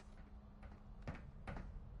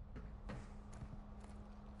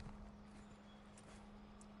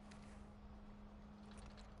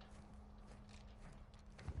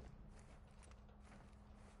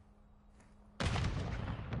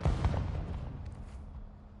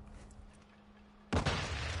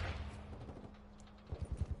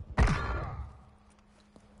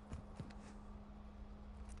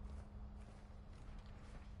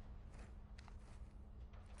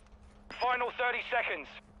 Final 30 seconds.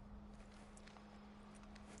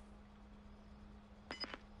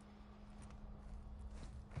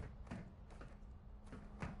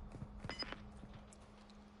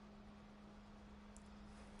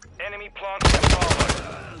 Enemy plant at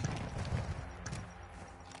Bravo.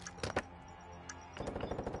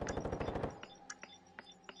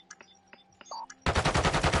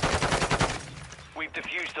 We've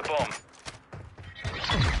defused the bomb.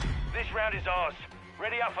 This round is ours.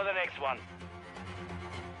 Ready up for the next one.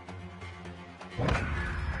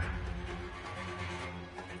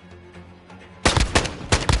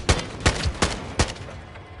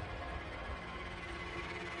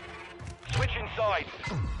 Switch inside.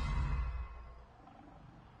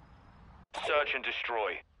 Search and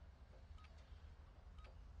destroy.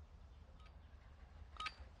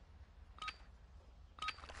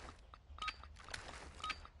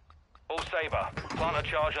 All Sabre, plant a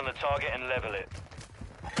charge on the target and level it.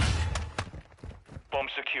 Bomb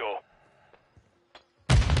secure.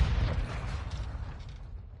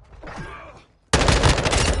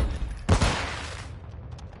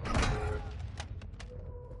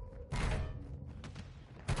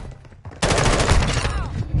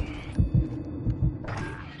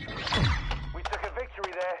 We took a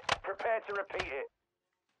victory there. Prepare to repeat it.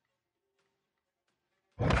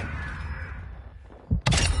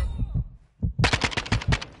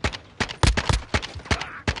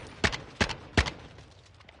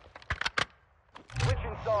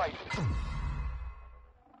 Inside.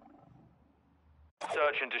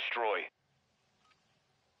 Search and destroy.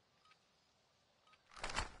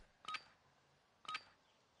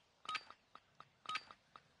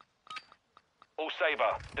 All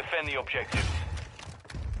Sabre, defend the objectives.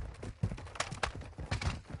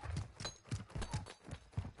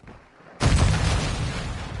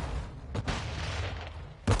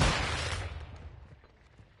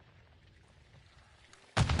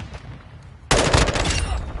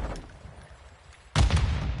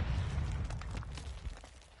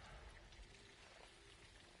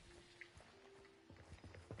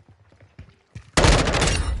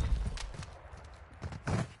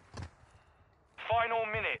 Final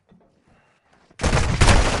minute.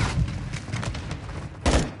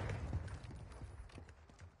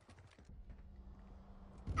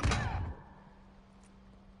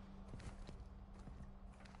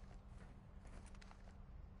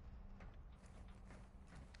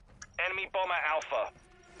 Enemy bomber Alpha.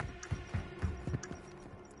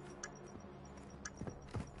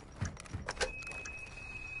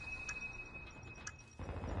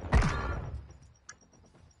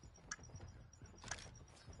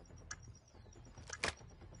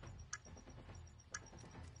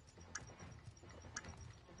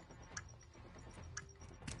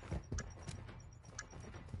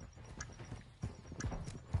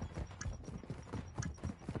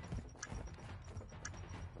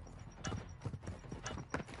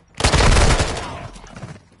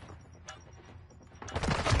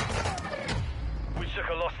 Took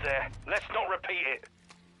a loss there. Let's not repeat it.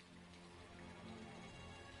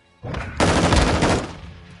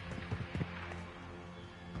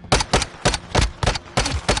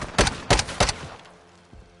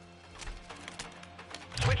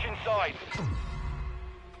 Switch inside.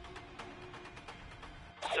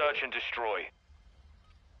 Search and destroy.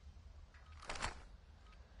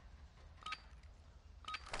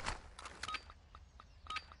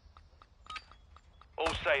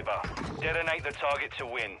 All Sabre, detonate the target to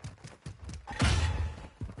win.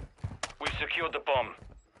 We've secured the bomb.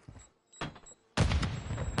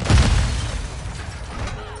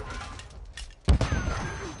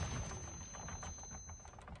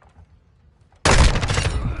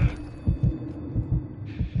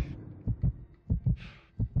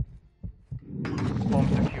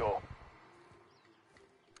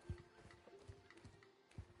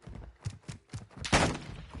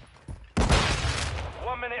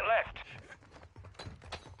 1 minute left.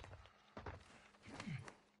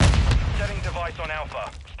 Setting device on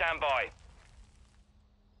Alpha. Stand by.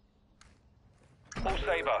 All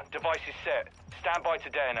Sabre, device is set. Stand by to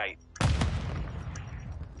detonate.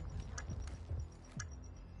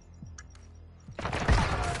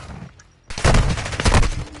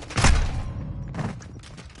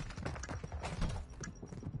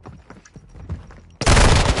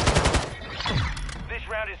 This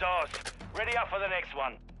round is ours. Ready up for the next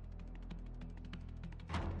one.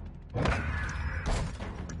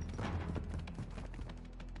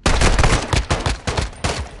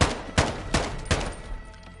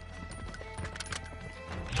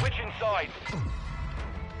 Switch inside.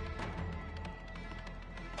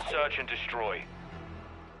 Search and destroy.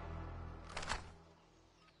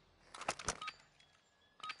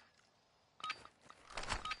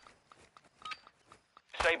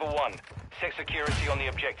 Sabre 1, set security on the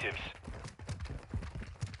objectives.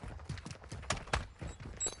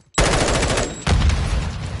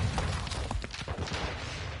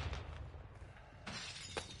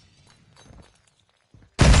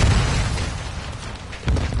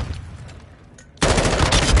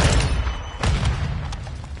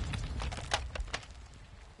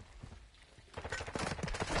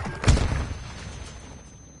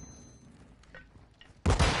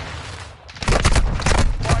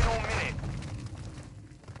 Final minute.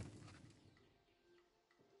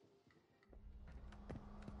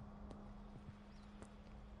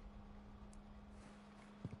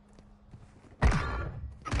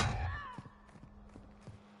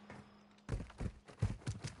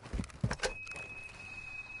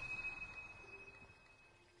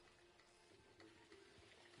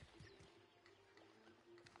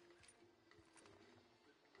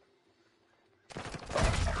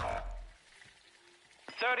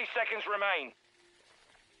 Thirty seconds remain.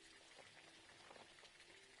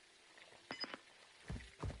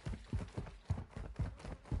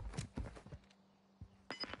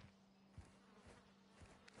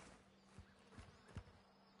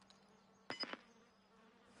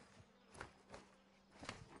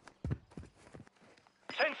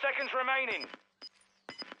 Ten seconds remaining.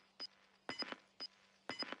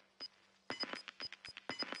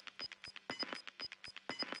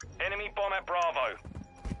 Enemy bomb at Bravo.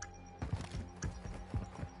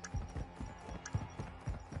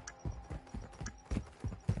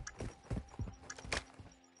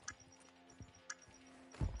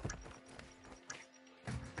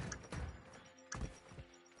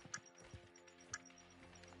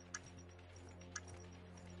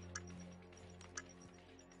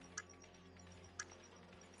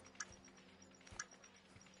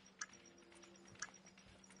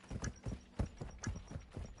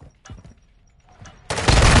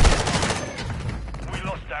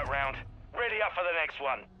 That round. Ready up for the next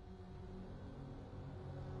one.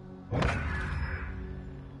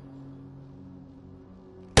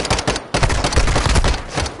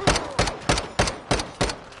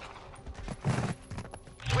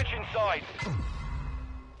 Switch inside.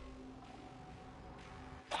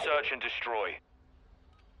 Search and destroy.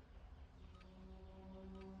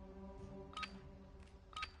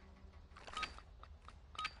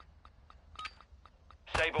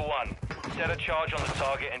 Sabre 1, set a charge on the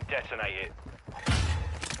target and detonate it.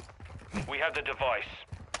 We have the device.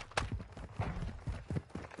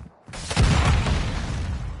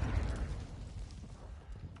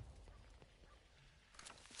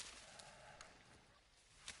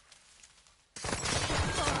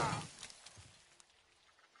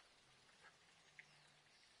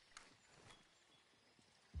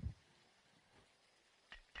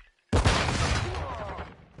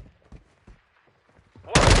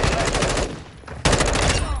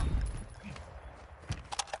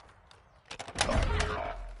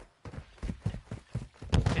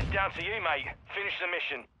 Down to you, mate. Finish the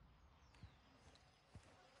mission.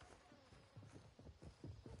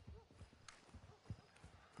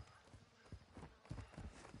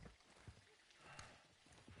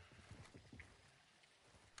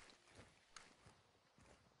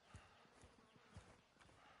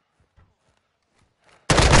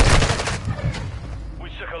 We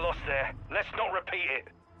took a loss there. Let's not repeat it.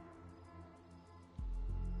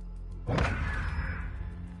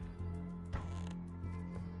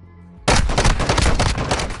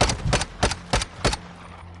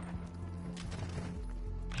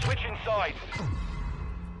 Inside.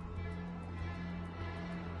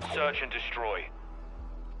 Search and destroy.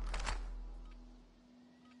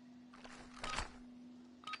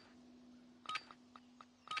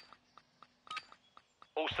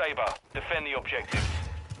 All Sabre, defend the objective.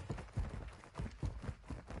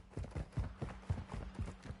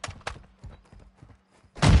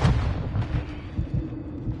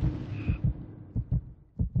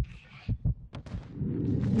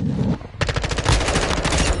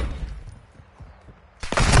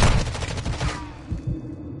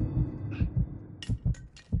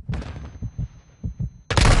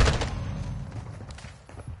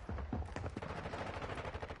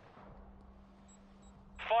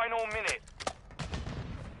 minute.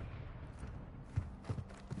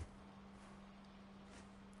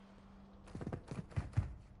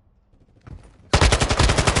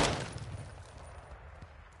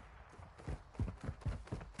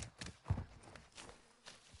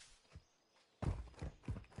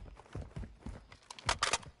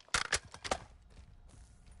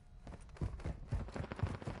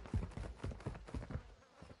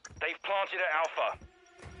 They've planted at Alpha.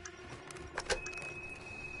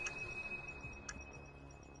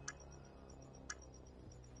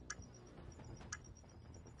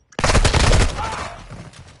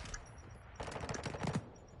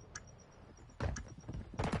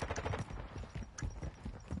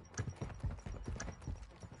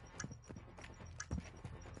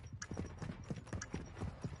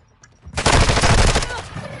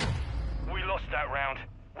 We lost that round.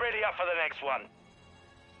 Ready up for the next one.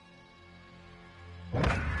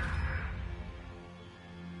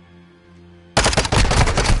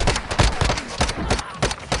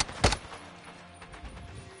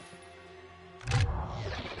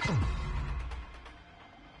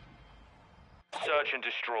 Search and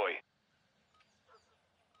destroy.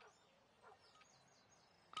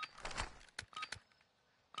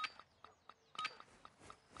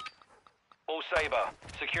 All Sabre,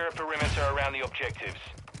 secure a perimeter around the objectives.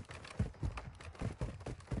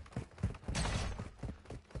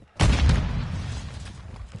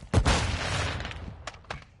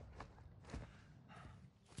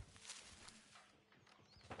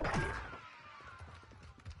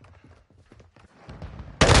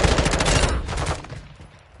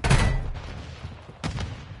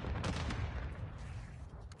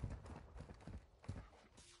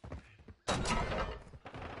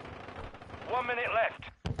 One minute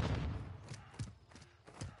left.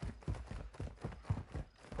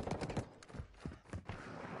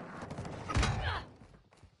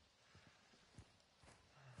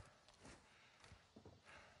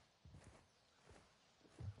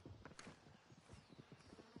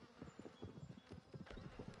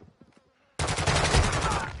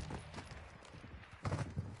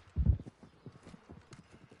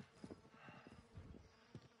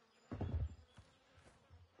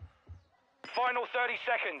 Final 30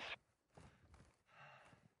 seconds.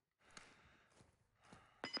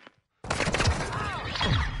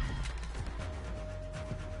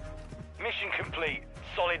 Mission complete.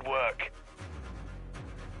 Solid work.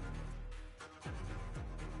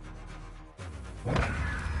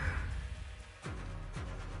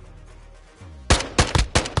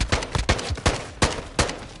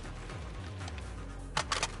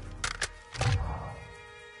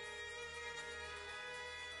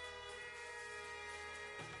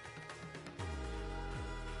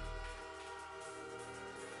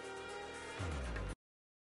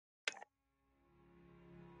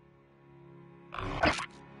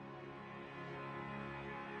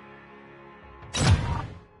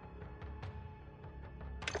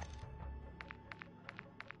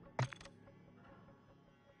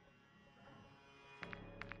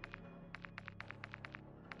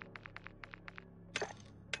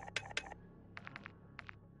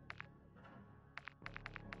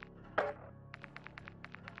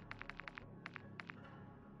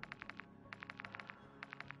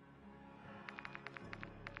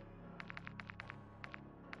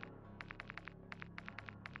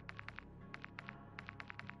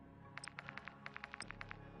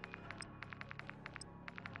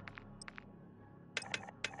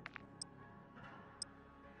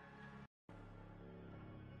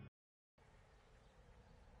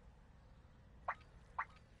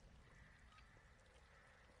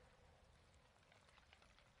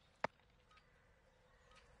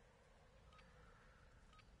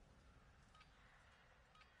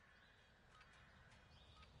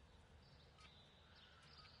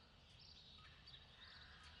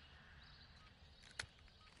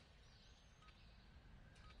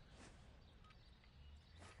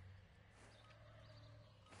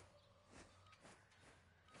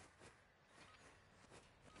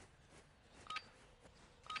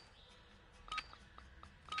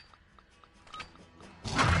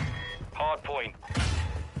 Hard point.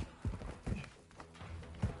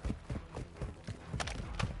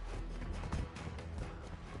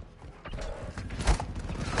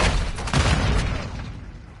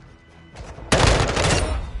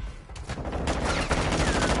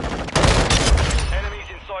 Enemies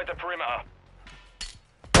inside the perimeter.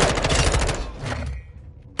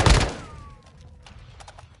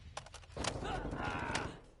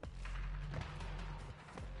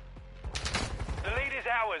 The lead is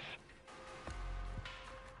ours.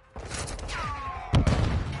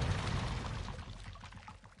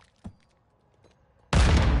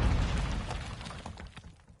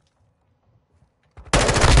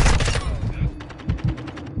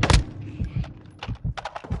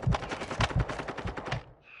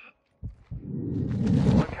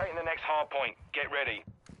 point. Get ready.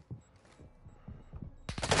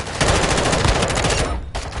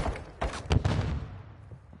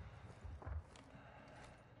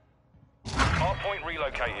 Hard point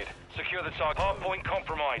relocated. Secure the target. Hard point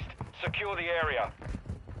compromised. Secure the area.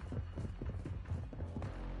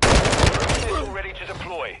 Missile ready to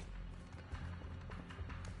deploy.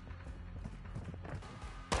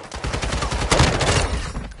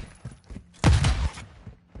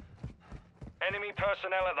 Enemy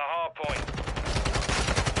personnel at the hard point.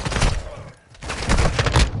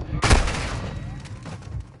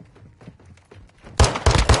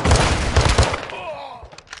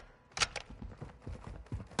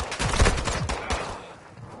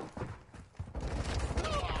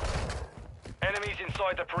 Enemies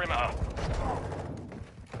inside the perimeter.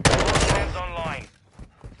 Hands online.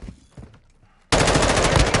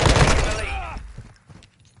 Taking the lead.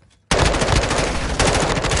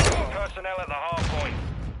 Personnel at the hard point.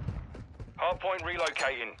 Hard point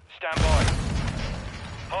relocating. Stand by.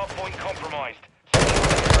 Hard point compromised.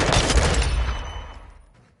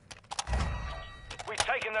 We've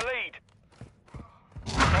taken the lead.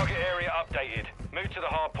 Target area updated. Move to the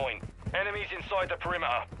hard point. Enemies inside the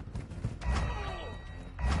perimeter.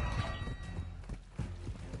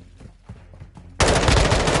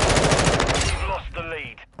 We've lost the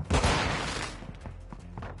lead.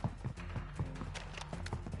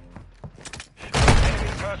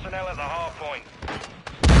 Enemy personnel at the hard point.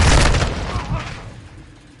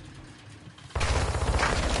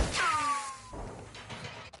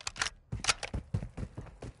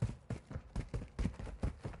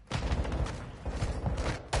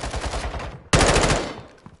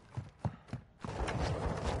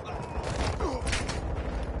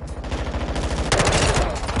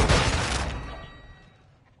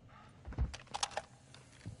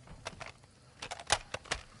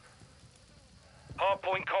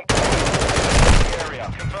 Hardpoint compromised. Area.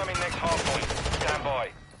 Confirming next hardpoint. Stand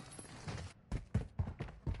by.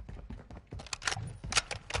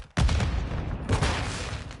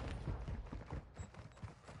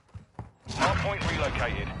 Hardpoint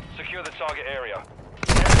relocated. Secure the target area.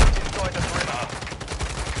 Enemies inside the perimeter.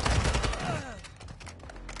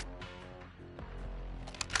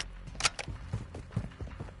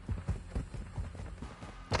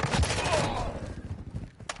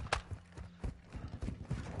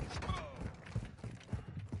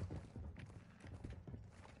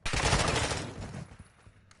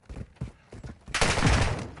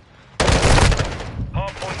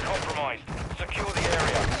 Hardpoint compromised. Secure the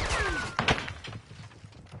area.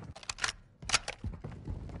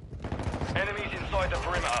 Enemies inside the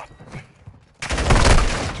perimeter.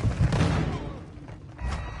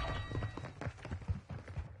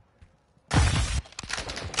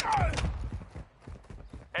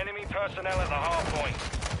 Enemy personnel at the hard point.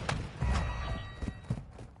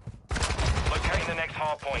 Locating the next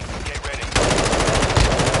hard point. Get ready.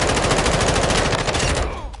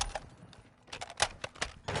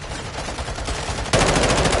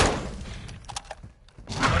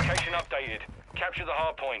 Location updated. Capture the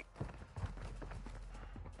hard point.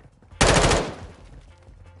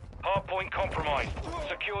 Hard point compromised.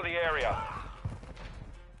 Secure the area.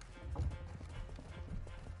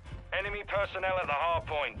 Enemy personnel at the hard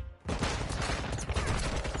point.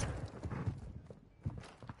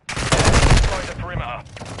 Inside the perimeter.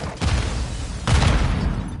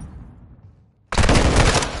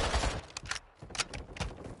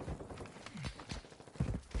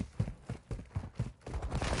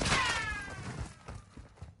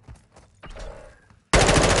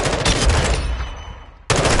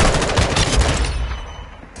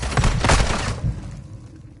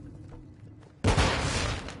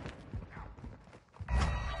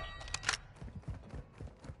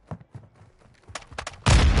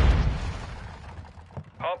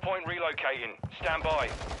 Hardpoint relocating. Stand by.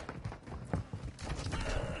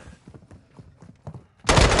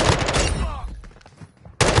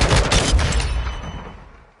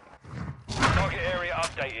 Target area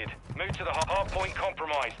updated. Move to the hardpoint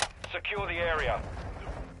compromised. Secure the area.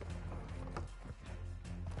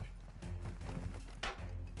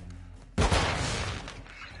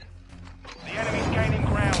 The enemy's gaining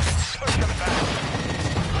ground. Push them back.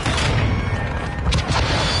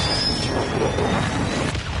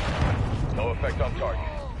 No effect on target.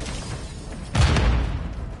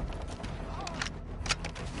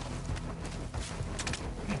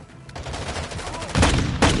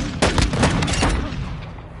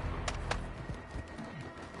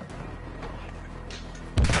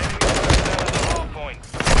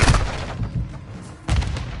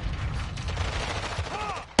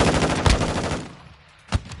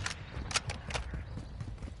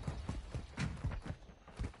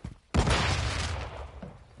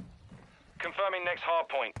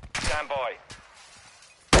 Stand by.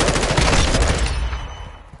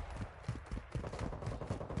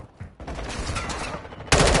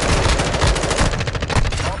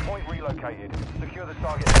 Hardpoint relocated. Secure the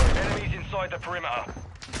target. Enemies inside the perimeter.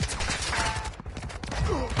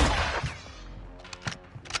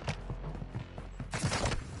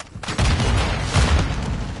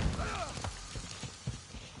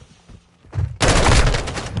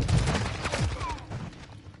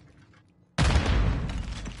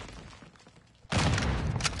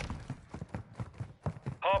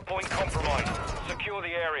 Hardpoint compromised. Secure the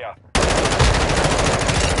area.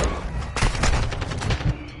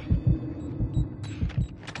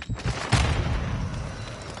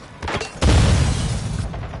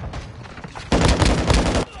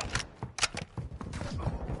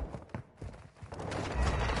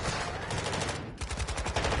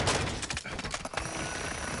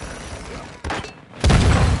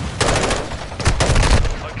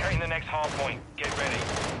 Locating the next hardpoint. Get ready.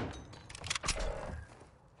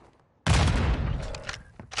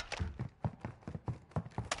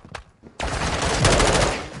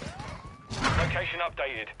 Location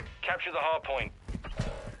updated. Capture the hard point.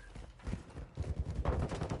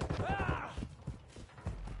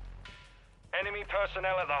 Enemy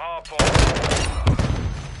personnel at the hard point.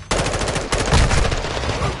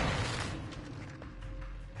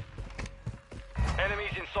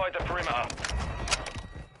 Enemies inside the perimeter.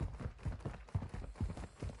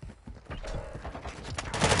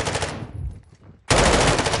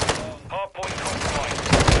 Hard point compromised.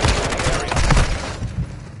 Secure the area.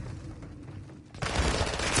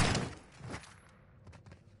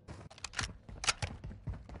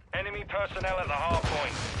 Enemy personnel at the hard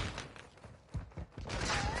point.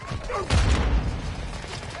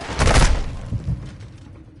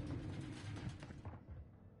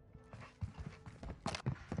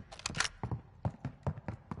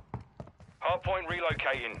 Hard point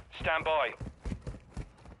relocating. Stand by.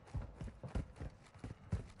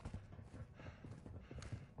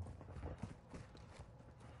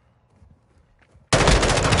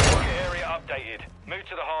 Target area updated. Move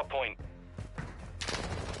to the hard point.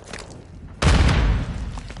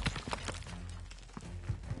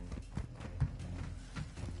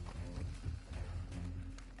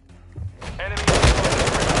 Enemy inside the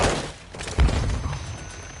perimeter.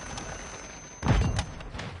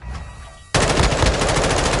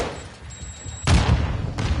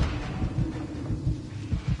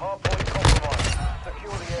 Hardpoint compromised.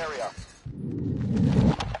 Secure the area.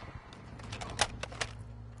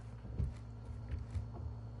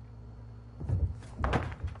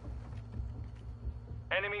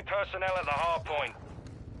 Enemy personnel at the hardpoint.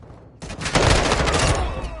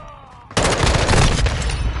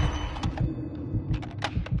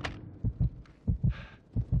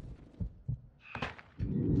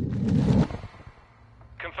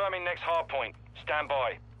 Confirming next hardpoint. Stand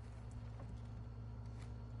by.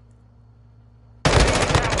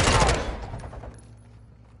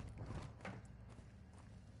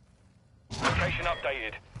 Location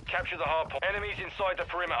updated. Capture the hardpoint. Enemies inside the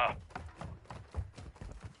perimeter.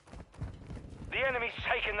 The enemy's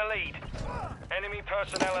taken the lead. Enemy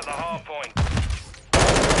personnel at the hardpoint.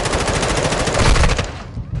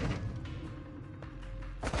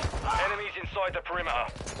 Enemies inside the perimeter.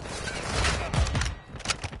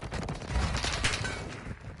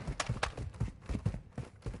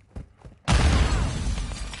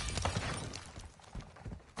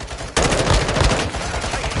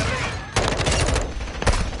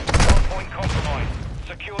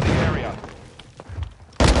 Secure the area.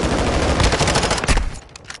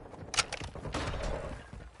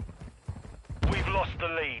 We've lost the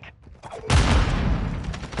lead.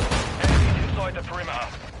 Enemies inside the perimeter.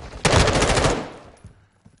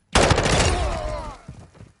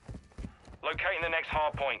 Locating the next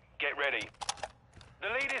hard point. Get ready. The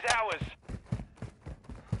lead is ours.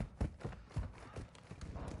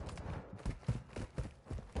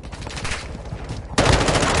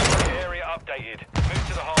 Area updated. Move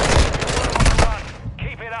to the hard point. We're on the run.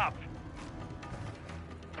 Keep it up.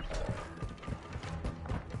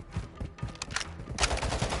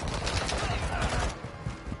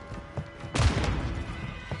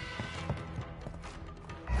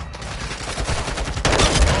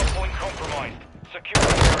 Hardpoint compromised. Secure the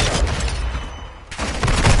area.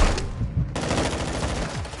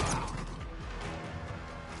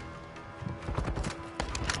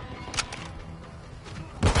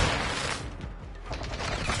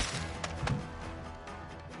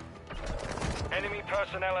 Enemy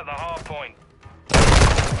personnel at the hard point.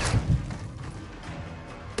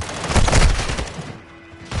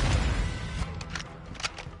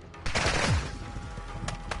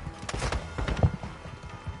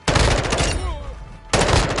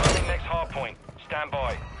 point. Stand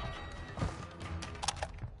by.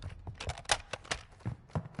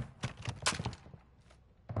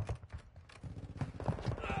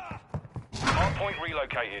 Hard point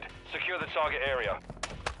relocated. Secure the target area.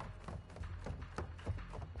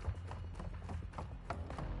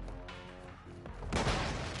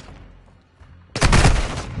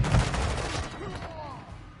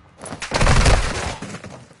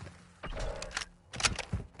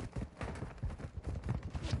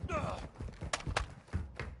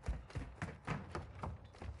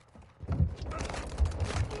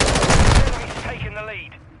 Enemy's taking the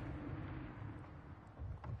lead.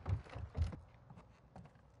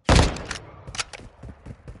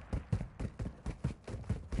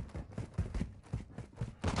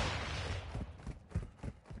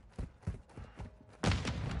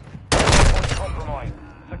 Compromise.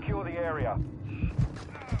 Secure the area.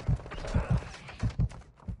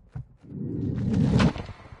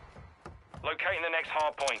 Locating the next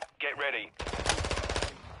hard point. Get ready.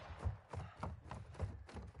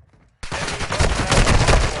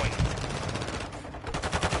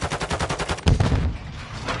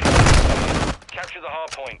 Capture the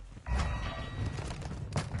hard point.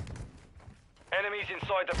 Enemies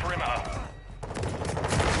inside the perimeter.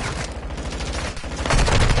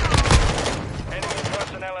 Enemy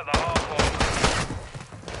personnel at the hard point.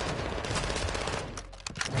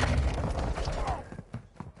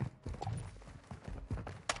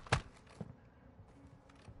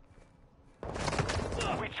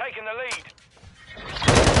 We've taken the lead.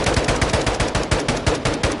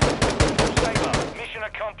 Saber, mission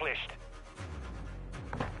accomplished.